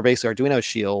lot of them are basically Arduino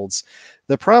shields.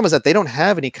 The problem is that they don't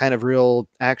have any kind of real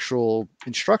actual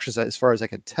instructions as far as I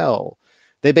can tell.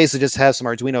 They basically just have some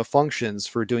Arduino functions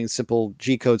for doing simple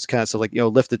G codes, kind of stuff like,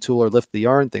 lift the tool or lift the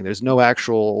yarn thing. There's no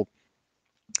actual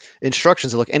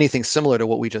instructions that look anything similar to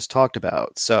what we just talked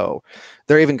about. So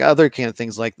there are even other kind of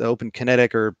things like the Open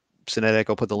Kinetic or Cinetic.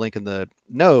 I'll put the link in the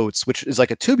notes, which is like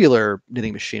a tubular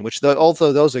knitting machine, which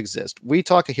although those exist, we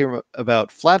talk here about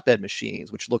flatbed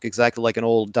machines, which look exactly like an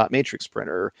old dot matrix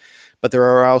printer, but there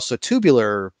are also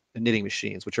tubular knitting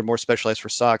machines, which are more specialized for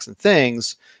socks and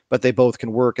things, but they both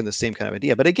can work in the same kind of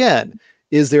idea. But again,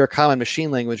 is there a common machine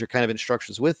language or kind of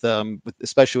instructions with them,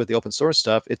 especially with the open source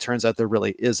stuff? It turns out there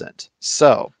really isn't.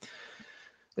 So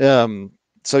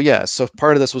yeah, so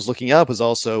part of this was looking up was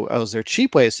also, is there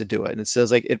cheap ways to do it? And it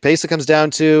says like, it basically comes down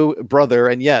to Brother,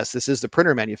 and yes, this is the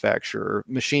printer manufacturer,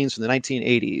 machines from the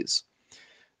 1980s.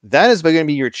 That is going to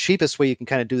be your cheapest way you can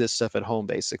kind of do this stuff at home,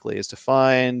 basically, is to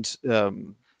find,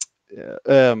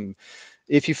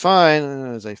 if you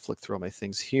find, as I flick through all my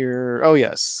things here, oh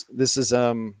yes, this is,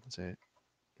 here's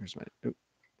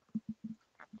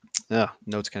my,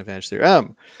 notes kind of vanished there.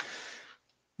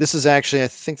 This is actually, I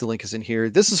think the link is in here.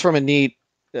 This is from a neat,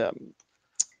 did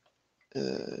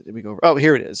we go over? Oh,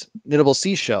 here it is. Knittable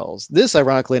seashells. This,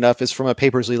 ironically enough, is from a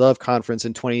Papers We Love conference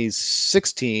in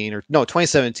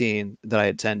 2017 that I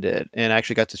attended, and I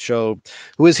actually got to show,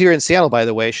 who is here in Seattle, by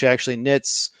the way. She actually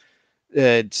knits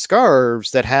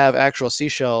scarves that have actual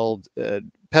seashell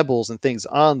pebbles and things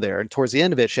on there. And towards the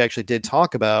end of it, she actually did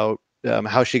talk about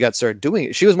how she got started doing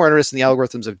it. She was more interested in the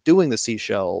algorithms of doing the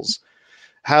seashells.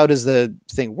 How does the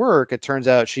thing work? It turns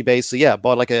out she basically,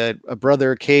 bought like a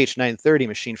Brother KH930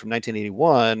 machine from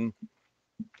 1981,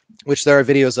 which there are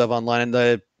videos of online.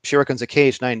 And she recommends a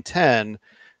KH910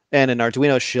 and an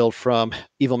Arduino shield from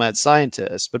Evil Mad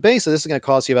Scientist. But basically, this is going to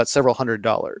cost you about several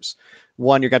 $100s.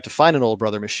 One, you're going to have to find an old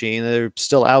Brother machine. They're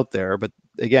still out there, but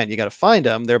again, you got to find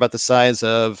them. They're about the size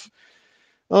of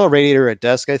a radiator at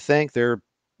desk, I think.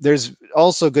 There's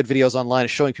also good videos online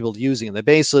showing people using them. They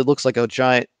basically, it looks like a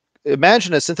giant,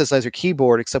 imagine a synthesizer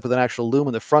keyboard except with an actual loom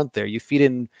in the front there. You feed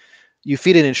in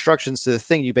instructions to the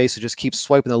thing. You basically just keep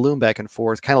swiping the loom back and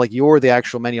forth, kind of like you're the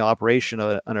actual manual operation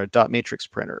on a dot matrix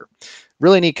printer.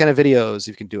 Really neat kind of videos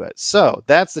you can do it. So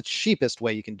that's the cheapest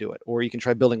way you can do it. Or you can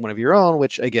try building one of your own,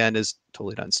 which again is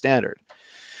totally non-standard.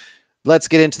 Let's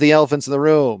get into the elephants in the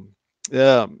room.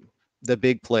 The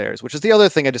big players, which is the other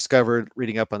thing I discovered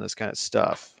reading up on this kind of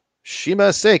stuff.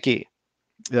 Shimaseki.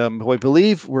 Who I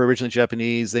believe were originally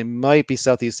Japanese. They might be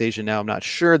Southeast Asian now. I'm not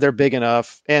sure. They're big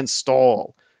enough. And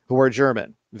Stahl, who are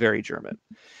German, very German.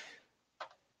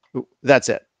 That's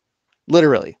it.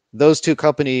 Literally, those two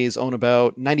companies own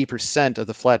about 90% of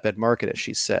the flatbed market, as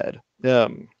she said.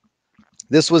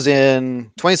 This was in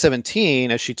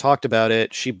 2017, as she talked about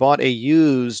it. She bought a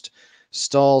used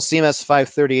Stahl CMS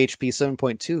 530 HP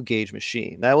 7.2 gauge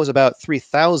machine. That was about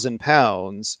 3,000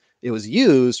 pounds. It was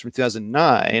used from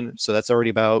 2009, so that's already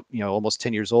about, almost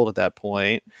 10 years old at that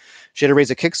point. She had to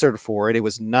raise a Kickstarter for it. It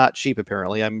was not cheap,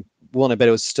 apparently. I'm willing to bet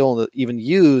it was still, even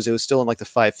used, it was still in like the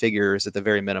 5 figures at the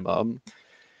very minimum.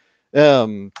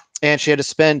 And she had to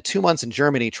spend 2 months in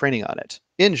Germany training on it.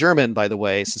 In German, by the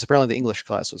way, since apparently the English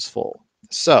class was full.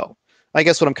 So I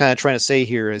guess what I'm kind of trying to say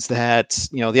here is that,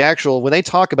 the actual, when they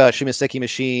talk about Shimaseki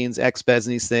machines, XBEDs,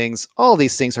 and these things, all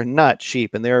these things are not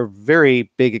cheap, and they're very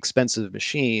big, expensive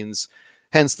machines.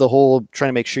 Hence the whole trying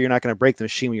to make sure you're not going to break the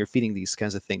machine when you're feeding these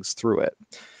kinds of things through it.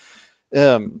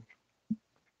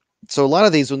 So a lot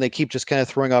of these, when they keep just kind of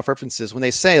throwing off references, when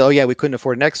they say, oh yeah, we couldn't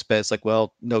afford an XBED, it's like,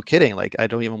 well, no kidding. Like, I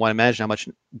don't even want to imagine how much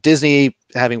Disney,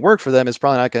 having worked for them, is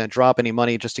probably not going to drop any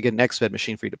money just to get an XBED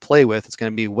machine for you to play with. It's going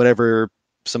to be whatever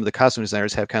some of the costume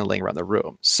designers have kind of laying around the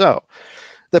room. So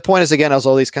the point is, again, as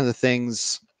all these kinds of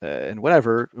things and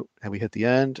whatever, have we hit the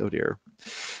end? Oh dear.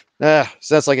 So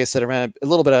that's, like I said, around a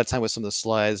little bit out of time with some of the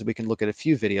slides. We can look at a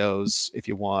few videos if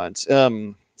you want.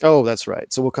 Oh, that's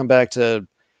right. So we'll come back to,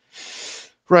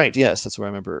 right. Yes, that's where I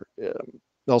remember.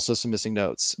 Also some missing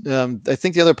notes. I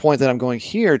think the other point that I'm going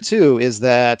here too is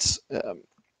that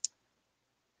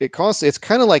it costs. It's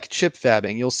kind of like chip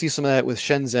fabbing. You'll see some of that with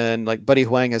Shenzhen. Like Buddy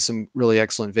Huang has some really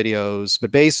excellent videos.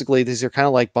 But basically, these are kind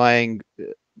of like buying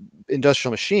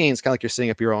industrial machines, kind of like you're setting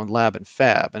up your own lab and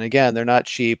fab. And again, they're not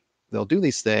cheap. They'll do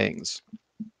these things.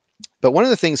 But one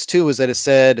of the things too is that it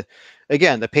said,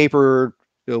 again, the paper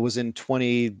was in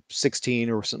 2016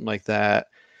 or something like that.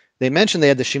 They mentioned they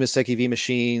had the Shimaseki V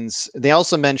machines. They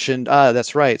also mentioned,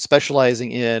 that's right,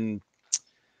 specializing in,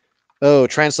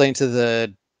 translating to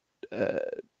the,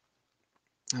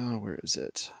 where is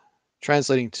it?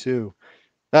 Translating to,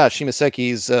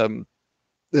 Shimaseki's,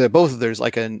 both of theirs,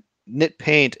 like a Knit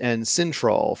Paint and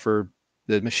Sintrol for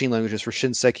the machine languages for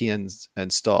Shinseki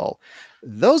and Stall.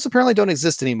 Those apparently don't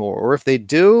exist anymore, or if they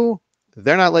do,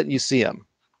 they're not letting you see them.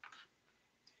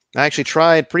 I actually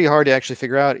tried pretty hard to actually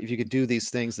figure out if you could do these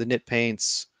things, the knit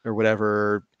paints or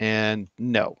whatever, and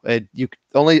no,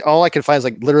 all I could find is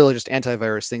like literally just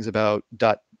antivirus things about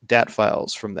 .dat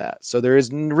files from that. So there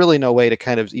is really no way to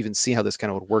kind of even see how this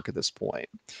kind of would work at this point.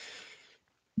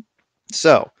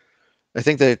 So I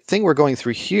think the thing we're going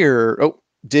through here. Oh,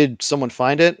 did someone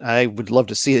find it? I would love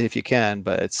to see it if you can,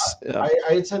 but it's. I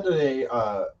attended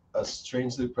a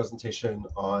Strange Loop presentation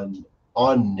on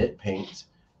knit paint.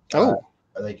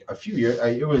 Like a few years,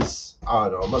 it was, I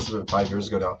don't know, it must have been 5 years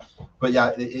ago now. But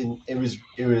yeah, it was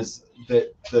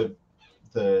the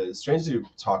Strange Loop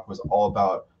talk was all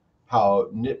about how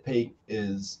knit paint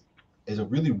is a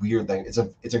really weird thing. It's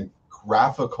a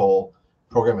graphical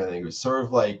programming language, sort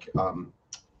of like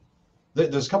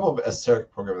there's a couple of esoteric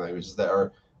programming languages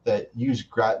that use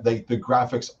like the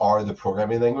graphics are the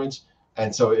programming language,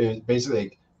 and so it basically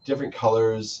like different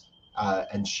colors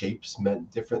and shapes meant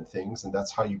different things, and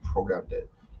that's how you programmed it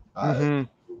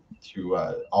to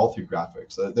all through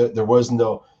graphics. There was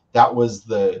no, that was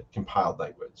the compiled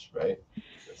language, right?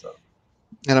 So.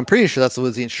 And I'm pretty sure that's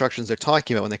what the instructions they're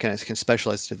talking about when they kind of can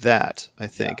specialize to that. I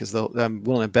think is I'm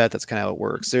willing to bet that's kind of how it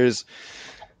works.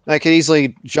 I could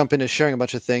easily jump into sharing a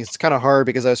bunch of things. It's kind of hard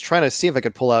because I was trying to see if I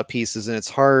could pull out pieces, and it's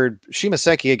hard.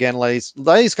 Shimaseki, again, a lot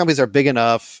of these companies are big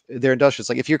enough. They're industrious.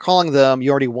 Like if you're calling them, you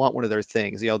already want one of their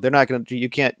things. They're not going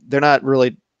to. They're not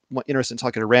really interested in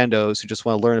talking to randos who just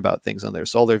want to learn about things on there.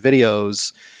 So all their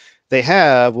videos they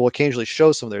have will occasionally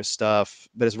show some of their stuff,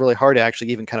 but it's really hard to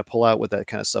actually even kind of pull out what that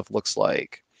kind of stuff looks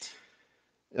like.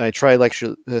 I tried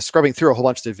scrubbing through a whole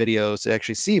bunch of their videos to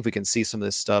actually see if we can see some of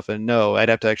this stuff. And no, I'd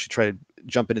have to actually try to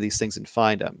jump into these things and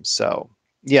find them. So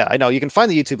yeah, I know you can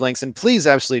find the YouTube links, and please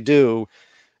absolutely do.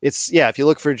 If you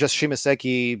look for just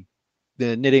Shimaseki,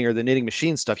 the knitting or the knitting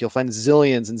machine stuff, you'll find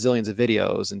zillions and zillions of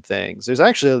videos and things. There's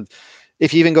actually,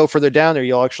 if you even go further down there,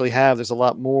 you'll actually there's a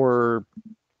lot more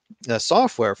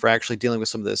software for actually dealing with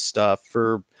some of this stuff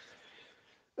as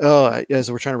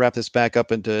we're trying to wrap this back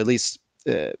up into at least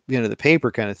the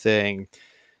paper kind of thing.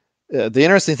 The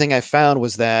interesting thing I found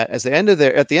was that at the end of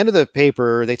the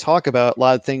paper, they talk about a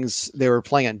lot of things they were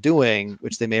planning on doing,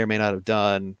 which they may or may not have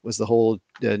done, was the whole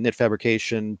knit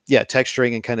fabrication,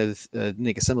 texturing and kind of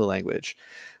knitting assembly language.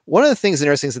 One of the things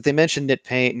interesting is that they mentioned knit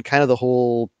paint and kind of the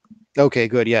whole, okay,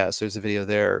 good, yes, there's a video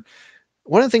there.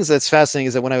 One of the things that's fascinating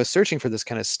is that when I was searching for this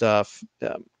kind of stuff,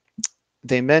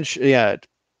 they mentioned,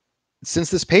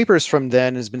 since this paper is from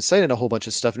then, has been cited a whole bunch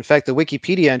of stuff. In fact, the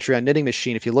Wikipedia entry on Knitting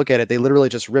Machine, if you look at it, they literally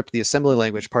just ripped the assembly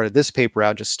language part of this paper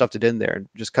out, just stuffed it in there, and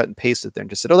just cut and pasted it there, and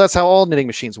just said, "Oh, that's how all knitting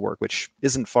machines work," which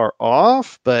isn't far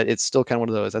off, but it's still kind of one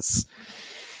of those. That's.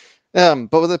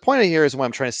 But the point here is what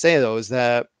I'm trying to say though is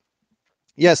that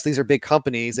yes, these are big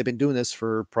companies. They've been doing this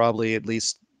for probably at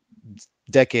least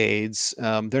decades.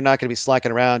 They're not going to be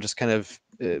slacking around, just kind of.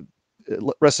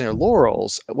 Resting their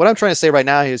laurels. What I'm trying to say right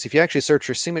now is if you actually search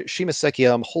for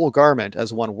Shimaseki whole garment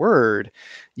as one word,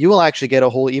 you will actually get a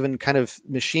whole even kind of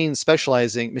machines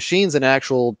and an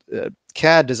actual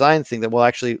CAD design thing that will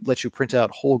actually let you print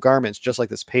out whole garments just like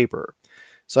this paper.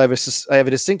 So I have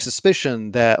a distinct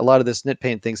suspicion that a lot of this knit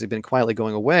paint things have been quietly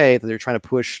going away, that they're trying to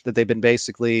push, that they've been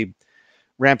basically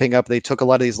ramping up. They took a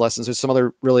lot of these lessons. There's some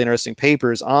other really interesting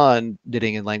papers on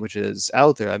knitting and languages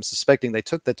out there. I'm suspecting they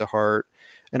took that to heart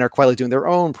and are quietly doing their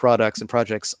own products and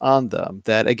projects on them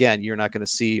that, again, you're not going to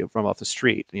see from off the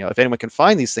street. If anyone can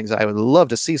find these things, I would love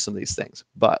to see some of these things.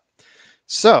 But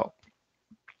so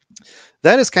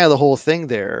that is kind of the whole thing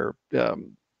there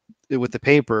with the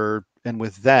paper and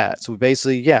with that. So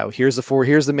basically, here's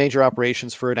the major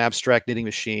operations for an abstract knitting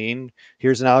machine.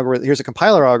 Here's an algorithm. Here's a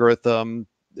compiler algorithm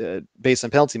based on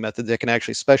penalty method that can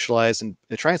actually specialize and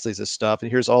translate this stuff. And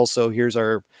here's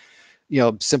our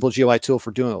simple GUI tool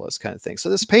for doing all this kind of thing. So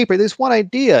this paper, this one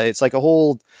idea, it's like a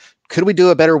whole, could we do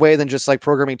a better way than just like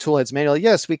programming toolheads manually?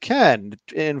 Yes, we can.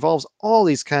 It involves all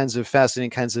these kinds of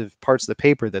fascinating kinds of parts of the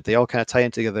paper that they all kind of tie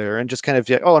in together and just kind of,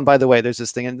 oh, and by the way, there's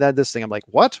this thing and this thing. I'm like,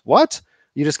 what?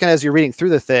 You just kind of, as you're reading through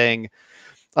the thing,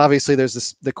 obviously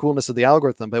there's the coolness of the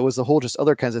algorithm, but it was the whole just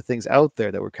other kinds of things out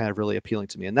there that were kind of really appealing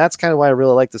to me. And that's kind of why I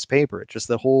really like this paper. It's just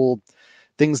the whole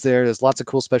things there. There's lots of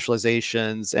cool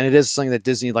specializations, and it is something that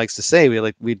Disney likes to say.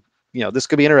 This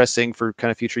could be interesting for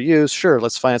kind of future use. Sure,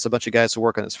 let's finance a bunch of guys to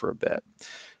work on this for a bit.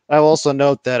 I will also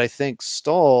note that I think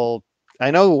Stahl,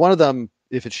 I know one of them,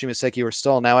 if it's Shimaseki or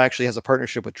Stahl, now actually has a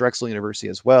partnership with Drexel University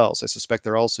as well. So I suspect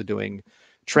they're also doing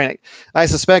training. I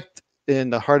suspect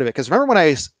in the heart of it, because remember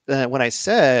when I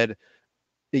said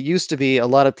it used to be a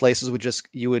lot of places would just,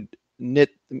 you would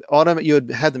have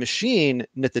the machine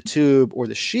knit the tube or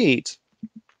the sheet.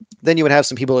 Then you would have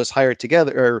some people just hire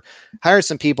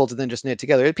some people to then just knit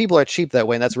together. People are cheap that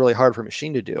way, and that's really hard for a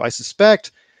machine to do. I suspect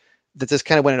that this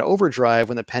kind of went in overdrive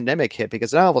when the pandemic hit,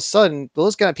 because now all of a sudden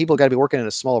those kind of people got to be working in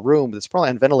a small room that's probably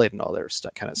unventilated and all their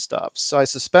kind of stuff. So I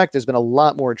suspect there's been a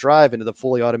lot more drive into the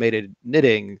fully automated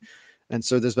knitting, and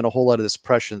so there's been a whole lot of this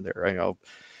pressure there. I know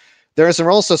there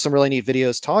are also some really neat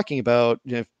videos talking about,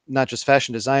 not just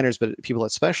fashion designers, but people that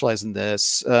specialize in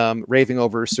this, raving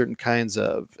over certain kinds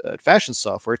of fashion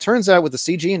software. It turns out with the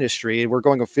CG industry, we're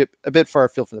going a bit far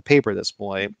afield from the paper at this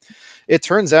point. It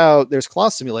turns out there's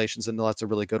cloth simulations and lots of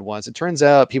really good ones. It turns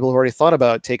out people have already thought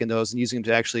about taking those and using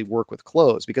them to actually work with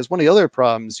clothes, because one of the other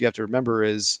problems you have to remember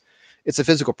is it's a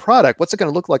physical product. What's it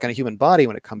going to look like on a human body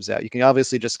when it comes out? You can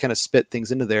obviously just kind of spit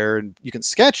things into there, and you can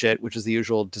sketch it, which is the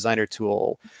usual designer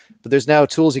tool. But there's now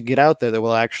tools you can get out there that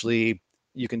will actually,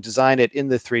 you can design it in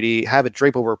the 3D, have it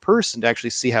drape over a person to actually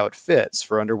see how it fits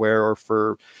for underwear or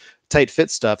for tight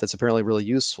fit stuff. That's apparently really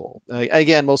useful.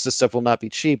 Again, most of this stuff will not be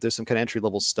cheap. There's some kind of entry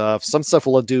level stuff. Some stuff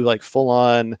will do like full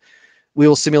on, we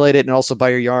will simulate it and also buy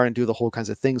your yarn and do the whole kinds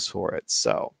of things for it.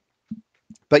 So,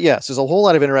 but yes, there's a whole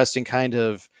lot of interesting kind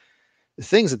of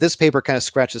things that this paper kind of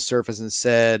scratched the surface and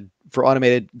said for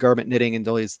automated garment knitting and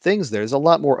all these things. There's a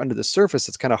lot more under the surface.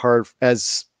 It's kind of hard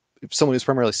as someone who's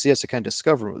primarily CS to kind of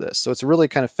discover with this. So it's really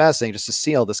kind of fascinating just to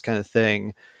see all this kind of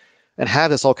thing and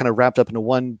have this all kind of wrapped up into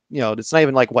one, it's not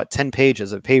even like 10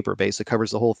 pages of paper basically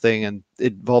covers the whole thing, and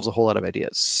it involves a whole lot of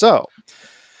ideas. So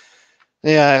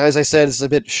yeah, as I said, it's a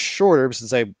bit shorter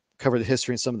since I covered the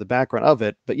history and some of the background of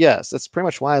it, but yes, that's pretty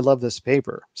much why I love this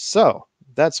paper. So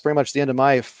that's pretty much the end of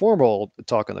my formal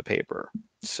talk on the paper.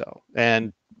 So,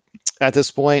 and at this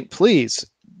point, please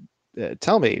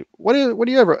tell me, what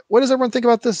does everyone think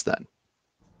about this then?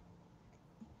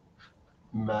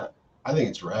 Matt, I think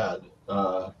it's rad.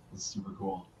 It's super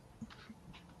cool.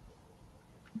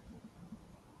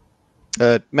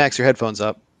 Max, your headphones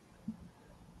up.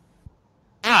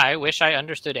 I wish I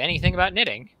understood anything about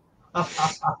knitting.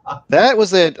 That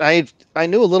was it. I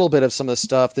knew a little bit of some of the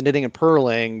stuff, the knitting and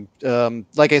purling.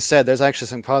 Like I said, there's actually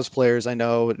some cosplayers I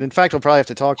know. In fact, I'll probably have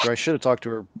to talk to her. I should have talked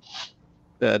to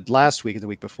her last week or the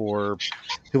week before,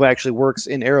 who actually works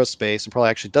in aerospace and probably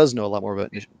actually does know a lot more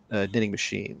about knitting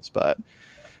machines. But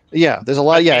yeah, there's a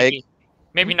lot. Yeah,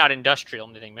 maybe not industrial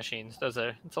knitting machines. It's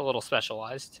a little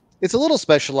specialized. It's a little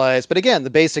specialized, but again, the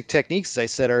basic techniques, as I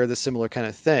said, are the similar kind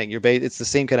of thing. It's the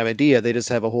same kind of idea. They just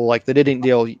have a whole, like the knitting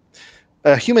deal.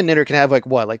 A human knitter can have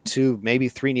like 2, maybe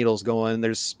 3 needles going.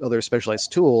 There's other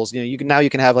specialized tools. You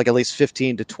can have like at least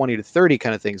 15 to 20 to 30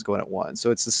 kind of things going at once.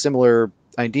 So it's a similar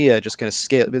idea, just kind of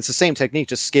scale. It's the same technique,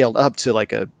 just scaled up to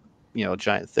like a,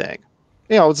 giant thing.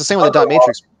 It's the same with the dot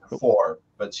matrix. 4,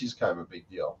 but she's kind of a big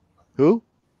deal. Who?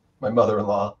 My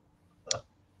mother-in-law.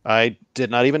 I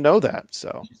did not even know that.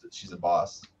 So she's a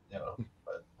boss,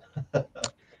 But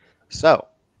so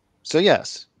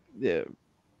yes, yeah.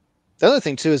 The other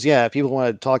thing too is, people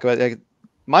want to talk about.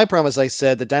 My problem, as I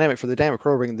said, the dynamic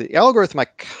programming, the algorithm, I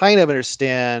kind of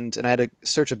understand, and I had to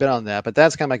search a bit on that. But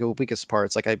that's kind of like the weakest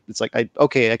part.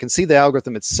 I can see the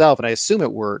algorithm itself, and I assume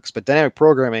it works. But dynamic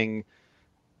programming,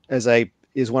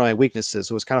 is one of my weaknesses.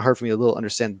 So it was kind of hard for me to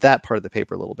understand that part of the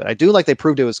paper a little bit. I do like they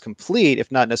proved it was complete, if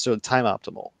not necessarily time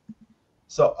optimal.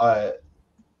 So,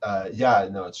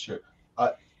 no, it's true.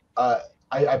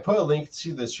 I put a link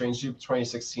to the Strange Loop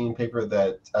 2016 paper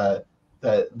that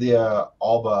Leah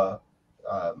Alba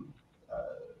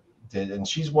did, and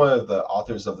she's one of the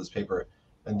authors of this paper,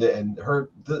 and her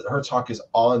talk is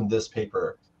on this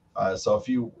paper. So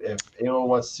if anyone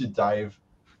wants to dive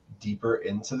deeper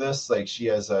into this, like she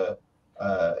has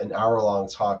an hour-long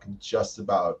talk just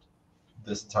about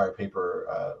this entire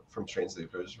paper from Strange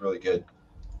Loop. It was really good.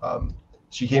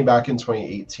 She came back in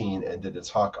 2018 and did a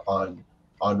talk on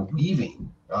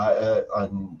weaving,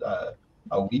 on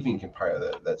a weaving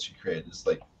compiler that she created. It's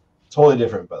like totally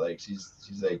different, but like she's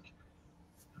like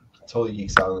totally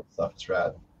geeks out on stuff. It's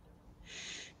rad.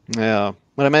 Yeah.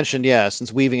 When I mentioned, yeah,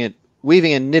 since weaving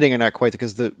and knitting are not quite,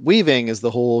 because the weaving is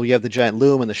the whole, you have the giant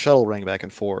loom and the shuttle ring back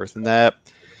and forth, and that,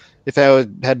 if I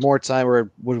had more time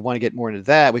or would want to get more into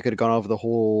that, we could have gone over the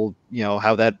whole,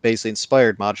 how that basically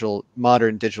inspired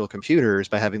modern digital computers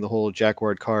by having the whole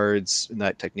jacquard cards and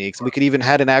that techniques. And we could even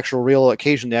had an actual real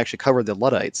occasion to actually cover the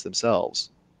Luddites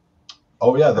themselves.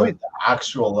 Oh yeah, the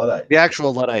actual Luddite. The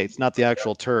actual Luddites, not the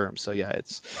actual term. So yeah,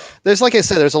 there's, like I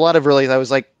said, there's a lot of really, that was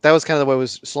kind of what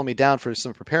was slowing me down for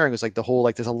some preparing, was like the whole,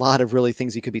 like there's a lot of really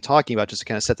things you could be talking about just to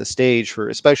kind of set the stage for,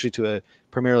 especially to a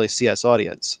primarily CS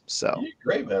audience. So You did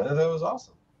great, man. That was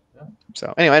awesome. Yeah.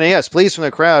 So anyway, and yes, please, from the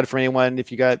crowd, for anyone,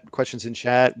 if you got questions in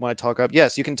chat, want to talk up,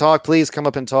 yes, you can talk. Please come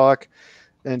up and talk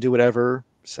and do whatever.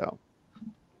 So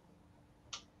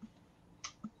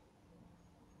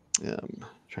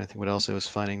trying to think what else I was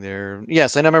finding there.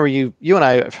 Yes, and I remember you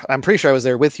and I'm pretty sure I was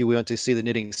there with you. We went to see the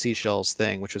knitting seashells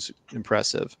thing, which was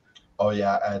impressive. Oh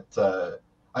yeah, at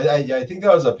I think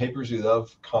that was a Papers We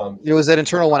Love con. It was that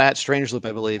internal one at Strange Loop,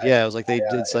 I believe. Yeah, it was like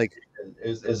it's like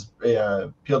is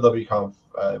a PLW conf.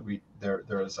 There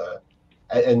was a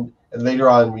and later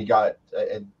on we got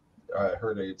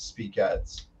her to speak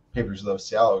at Papers We Love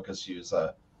Seattle because she was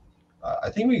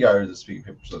I think we got her to speak at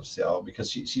Papers We Love Seattle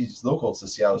because she's local to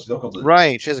Seattle. She's local to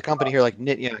right. She has a company here like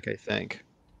Knit Yak, I think.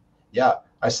 Yeah,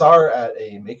 I saw her at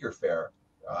a maker fair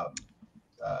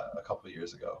a couple of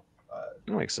years ago.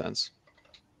 That makes sense.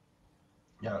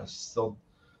 Yeah, still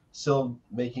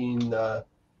making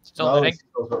Still knitting?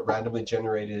 but randomly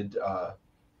generated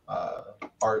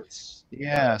arts.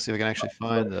 Yeah, see if we can actually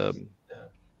find them.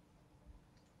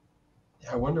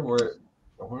 Yeah, I wonder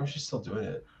if she's still doing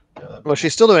it. Yeah, Well,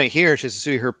 she's still doing it here. She's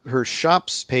see her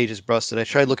shop's page is busted. I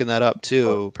tried looking that up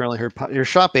too. Apparently, her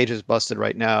shop page is busted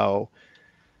right now.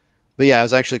 But yeah, I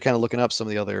was actually kind of looking up some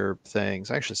of the other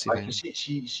things. Actually, see.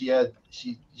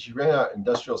 She ran out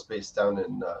industrial space down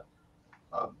in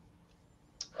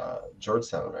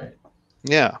Georgetown, right?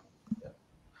 Yeah.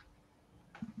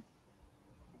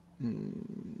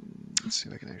 Let's see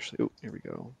if I can actually. Oh, here we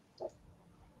go.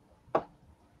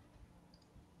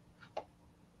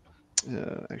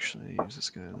 Actually, use this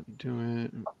guy. Let me do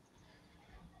it.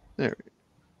 There.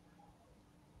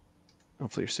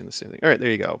 Hopefully, you're seeing the same thing. All right, there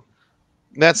you go.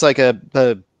 That's like a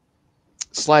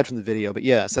slide from the video, but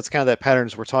yes, that's kind of that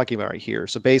patterns we're talking about right here.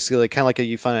 So basically, kind of like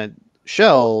you find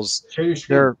shells. Share your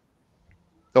screen.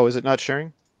 Oh, is it not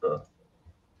sharing?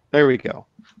 There we go.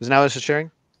 Is now it's sharing?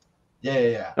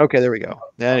 Yeah. Okay, there we go.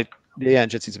 Yeah,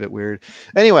 Jitsy's a bit weird.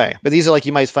 Anyway, but these are like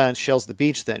you might find on shells at the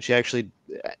beach. Then she actually,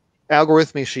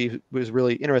 algorithmically, she was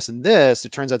really interested in this.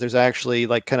 It turns out there's actually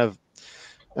like kind of,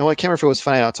 and I can't remember if it was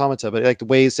finite automata, but like the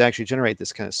ways to actually generate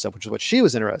this kind of stuff, which is what she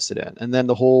was interested in. And then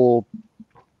the whole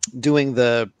doing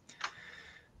the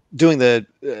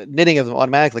knitting of them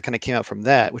automatically kind of came out from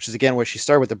that, which is again where she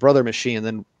started with the brother machine and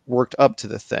then worked up to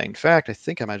the thing. In fact, I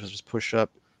think I might just push up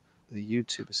the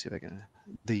YouTube to see if I can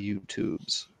the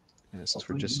YouTubes. Yeah, since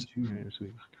we're just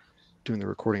doing the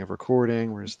recording of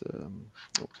recording. Where's the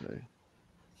okay?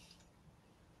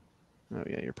 Oh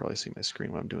yeah, you're probably seeing my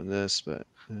screen while I'm doing this, but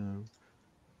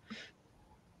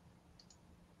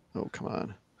oh come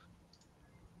on.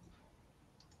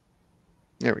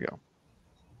 There we go.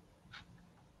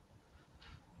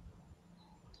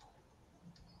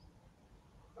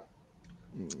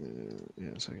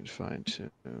 Yeah, so I can find two.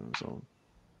 So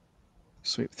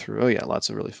sweep through. Oh yeah, lots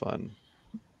of really fun.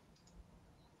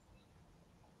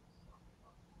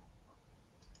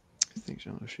 I think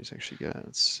she's actually got.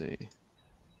 Let's see.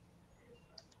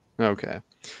 Okay.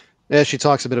 Yeah, she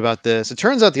talks a bit about this. It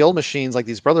turns out the old machines, like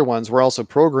these brother ones, were also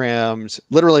programmed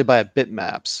literally by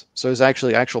bitmaps. So there's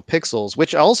actually actual pixels,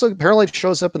 which also apparently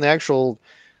shows up in the actual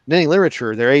knitting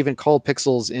literature. They're even called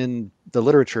pixels in the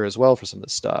literature as well for some of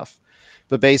this stuff.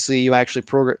 But basically, you actually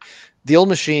program the old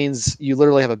machines. You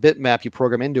literally have a bitmap you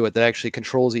program into it that actually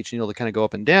controls each needle to kind of go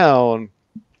up and down.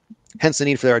 Hence the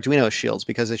need for the Arduino shields,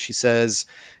 because as she says,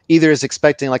 either is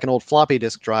expecting like an old floppy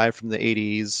disk drive from the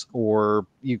 80s, or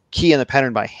you key in the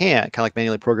pattern by hand, kind of like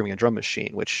manually programming a drum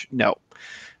machine, which no.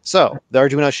 So the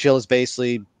Arduino shield is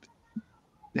basically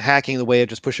hacking the way of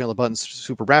just pushing all the buttons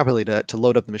super rapidly to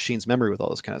load up the machine's memory with all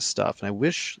this kind of stuff. And I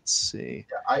wish, let's see.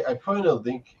 Yeah, I put in a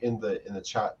link in the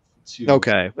chat too.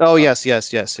 Okay. Oh yes. Yeah.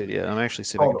 I'm actually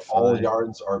seeing if I can find All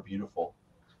Yarns Are Beautiful.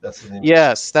 That's the name.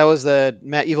 Yes, that was the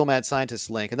Evil Mad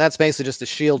Scientist link, and that's basically just the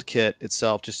shield kit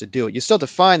itself, just to do it. You still have to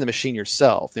find the machine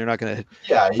yourself. They're not going to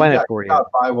find it for you. You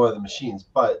buy one of the machines,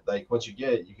 but like once you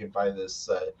get it, you can buy this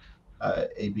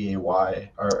ABAY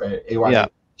or AY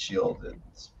shield, and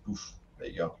poof, there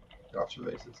you go. You're off to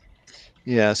the races.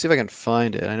 Yeah, see if I can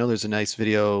find it. I know there's a nice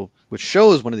video which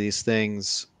shows one of these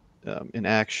things in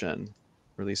action,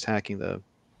 or at least hacking the.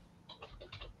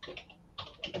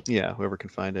 Yeah, whoever can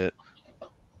find it.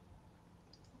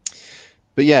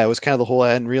 But yeah, it was kind of the whole.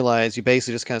 I hadn't realized you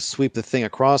basically just kind of sweep the thing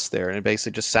across there, and it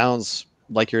basically just sounds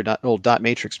like your old dot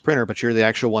matrix printer, but you're the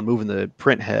actual one moving the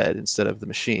print head instead of the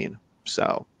machine.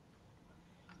 So.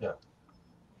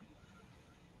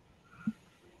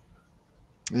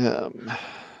 Yeah.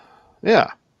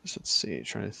 Yeah. So let's see.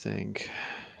 Trying to think.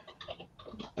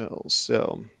 Oh,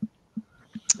 so.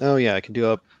 Oh yeah, I can do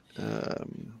up.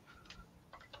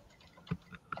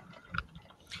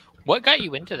 What got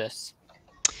you into this?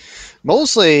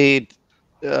 Mostly,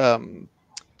 when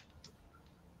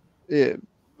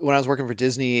I was working for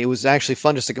Disney, it was actually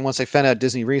fun just to, once I found out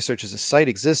Disney Research as a site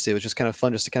existed, it was just kind of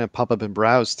fun just to kind of pop up and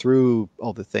browse through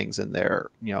all the things in there,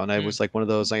 you know, and I was like one of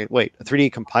those, like, wait, a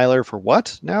 3D compiler for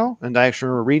what now? And I actually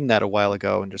remember reading that a while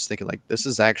ago and just thinking like, this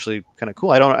is actually kind of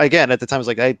cool. Again, at the time I was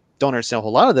like, I don't understand a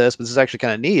whole lot of this, but this is actually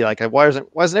kind of neat. Like, why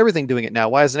isn't everything doing it now?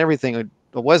 Why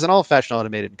isn't all fashion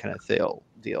automated kind of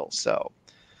deal? So.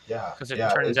 Yeah. Because it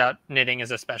turns out knitting is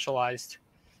a specialized.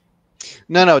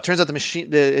 No. It turns out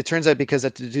it turns out because to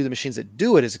do the machines that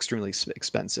do it is extremely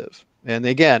expensive. And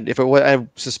again, I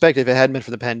suspect if it hadn't been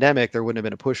for the pandemic, there wouldn't have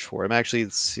been a push for it. I'm actually,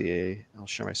 let's see, I'll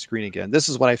share my screen again. This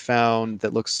is what I found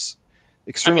that looks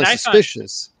extremely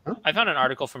suspicious. I found an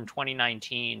article from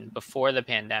 2019 before the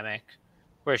pandemic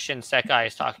where Shinsekai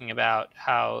is talking about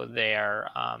how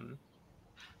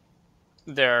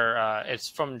it's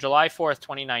from July 4th,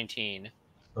 2019.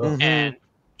 Mm-hmm. And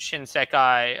Shima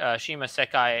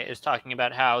Sekai is talking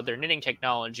about how their knitting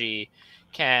technology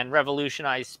can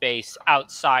revolutionize space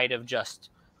outside of just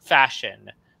fashion,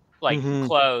 like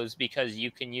clothes, because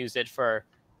you can use it for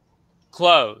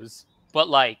clothes, but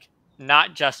like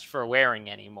not just for wearing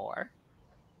anymore.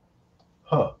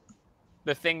 Huh.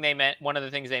 One of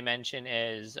the things they mention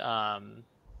is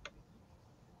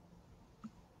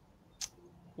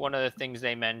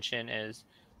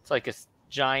it's like a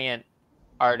giant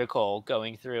article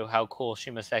going through how cool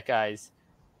Shima Sekai's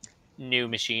new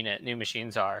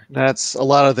machines are. That's a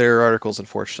lot of their articles,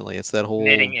 unfortunately. It's that whole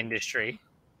knitting industry.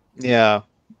 Yeah.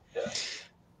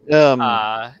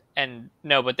 And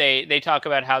no, but they talk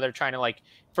about how they're trying to, like,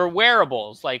 for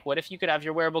wearables, like, what if you could have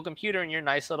your wearable computer and your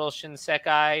nice little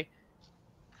Shinsekai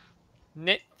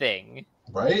knit thing?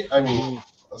 Right? I mean,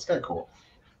 that's kind of cool.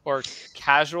 Or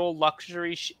casual and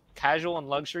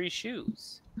luxury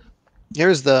shoes.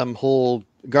 Here's the whole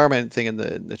garment thing in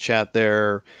the chat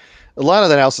there. A lot of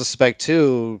that I also suspect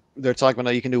too, they're talking about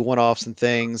how you can do one-offs and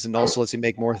things, and also lets you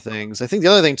make more things. I think the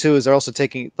other thing too is they're also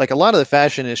taking, like, a lot of the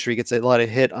fashion industry gets a lot of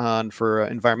hit on for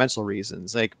environmental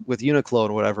reasons, like with Uniqlo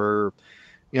and whatever.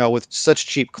 You know, with such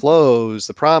cheap clothes,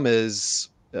 the problem is,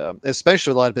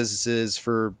 especially with a lot of businesses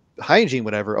for hygiene,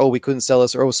 whatever. Oh, we couldn't sell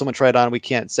this, or oh, someone tried it on, we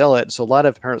can't sell it. So a lot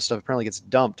of stuff apparently gets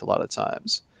dumped a lot of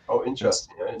times. Oh,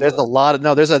 interesting. There's a lot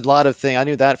of things. I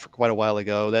knew that for quite a while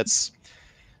ago. There's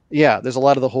a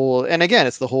lot of the whole, and again,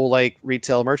 it's the whole like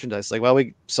retail merchandise. Like, well,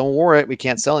 someone wore it, we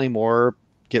can't sell anymore.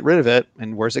 Get rid of it.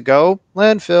 And where's it go?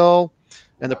 Landfill.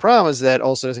 And the problem is that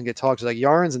also doesn't get talked to, like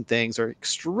yarns and things are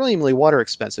extremely water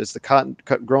expensive. It's the cotton,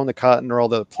 growing the cotton or all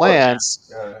the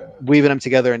plants, weaving them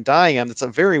together and dyeing them. It's a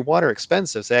very water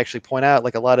expensive. So they actually point out,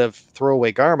 like, a lot of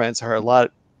throwaway garments are a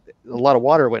lot of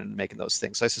water went into making those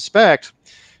things. So I suspect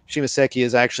Shimaseki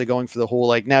is actually going for the whole,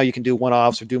 like, now you can do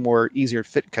one-offs or do more easier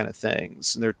fit kind of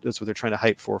things, and that's what they're trying to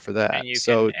hype for that.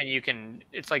 And you can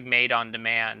it's like made on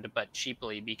demand, but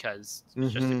cheaply, because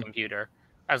it's just a computer.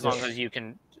 As long as you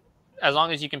can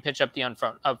pitch up the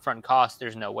upfront cost,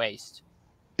 there's no waste.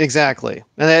 Exactly,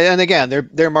 and again,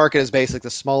 their market is basically the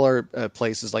smaller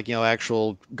places, like, you know,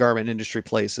 actual garment industry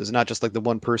places, not just like the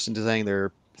one person designing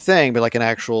their thing, but like an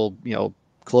actual, you know,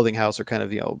 clothing house or kind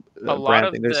of, you know, a lot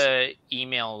of the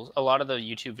emails, a lot of the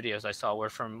YouTube videos I saw were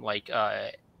from like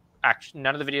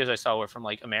none of the videos I saw were from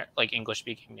like like English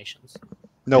speaking nations.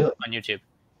 Nope. On YouTube,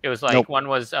 it was like one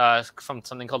was from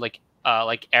something called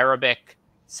like Arabic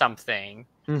something,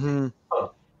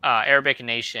 Arabic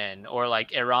nation, or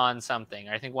like Iran something.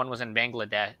 I think one was in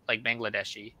Bangladesh, like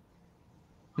Bangladeshi.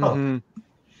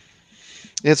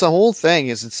 It's a whole thing.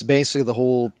 It's basically the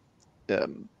whole.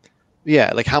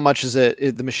 Like, how much is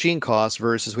the machine cost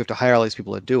versus we have to hire all these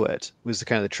people to do it, was the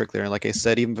kind of the trick there. And like I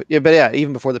said,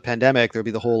 even before the pandemic, there'd be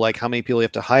the whole, like, how many people you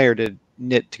have to hire to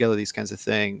knit together these kinds of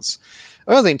things.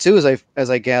 Another thing too is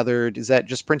as I gathered is that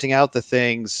just printing out the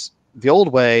things the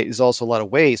old way is also a lot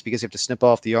of waste, because you have to snip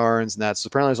off the yarns, and so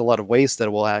apparently there's a lot of waste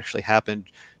that will actually happen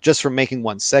just from making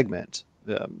one segment.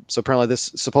 So apparently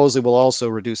this supposedly will also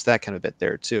reduce that kind of bit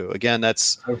there too. Again,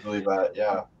 that's I believe that.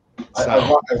 Yeah,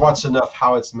 so, I've watched enough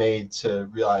how it's made to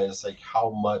realize like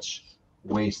how much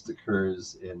waste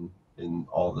occurs in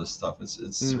all this stuff. It's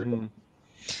mhm.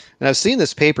 And I've seen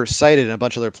this paper cited in a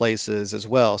bunch of other places as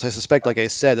well. So I suspect, like I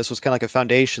said, this was kind of like a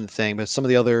foundation thing, but some of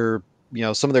the other,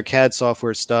 some of their CAD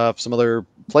software stuff, some other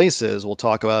places will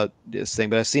talk about this thing,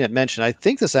 but I've seen it mentioned. I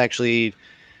think this actually,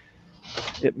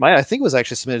 I think it was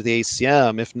actually submitted to the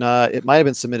ACM. If not, it might have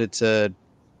been submitted to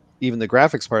even the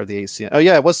graphics part of the ACM. Oh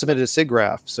yeah, it was submitted to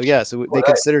SIGGRAPH. So yeah, so they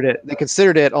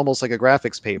considered it almost like a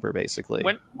graphics paper, basically.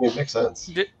 When it makes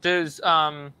sense. Does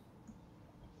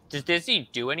Disney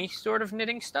do any sort of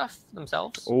knitting stuff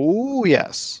themselves? Oh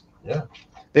yes. Yeah.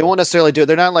 They won't necessarily do it.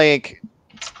 They're not like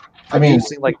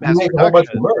producing like you mass make a whole bunch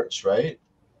production. of merch, right?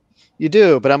 You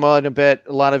do, but I'm willing to bet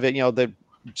a lot of it, the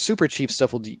super cheap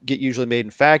stuff will get usually made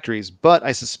in factories. But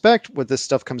I suspect what this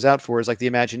stuff comes out for is like the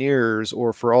Imagineers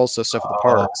or for also stuff at the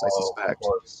parks. I Of suspect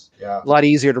course. Yeah. a lot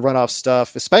easier to run off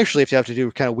stuff, especially if you have to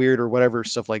do kind of weird or whatever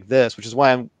stuff like this. Which is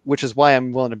why I'm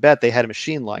willing to bet they had a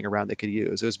machine lying around they could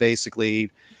use. It was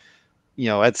basically,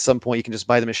 at some point you can just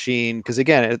buy the machine because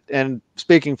again, and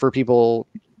speaking for people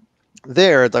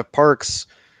there, the parks.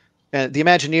 And the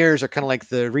Imagineers are kind of like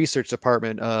the research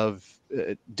department of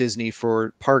Disney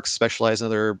for parks specialized in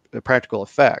other practical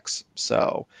effects.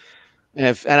 So,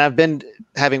 and I've been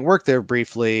having worked there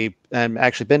briefly and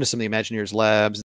actually been to some of the Imagineers labs.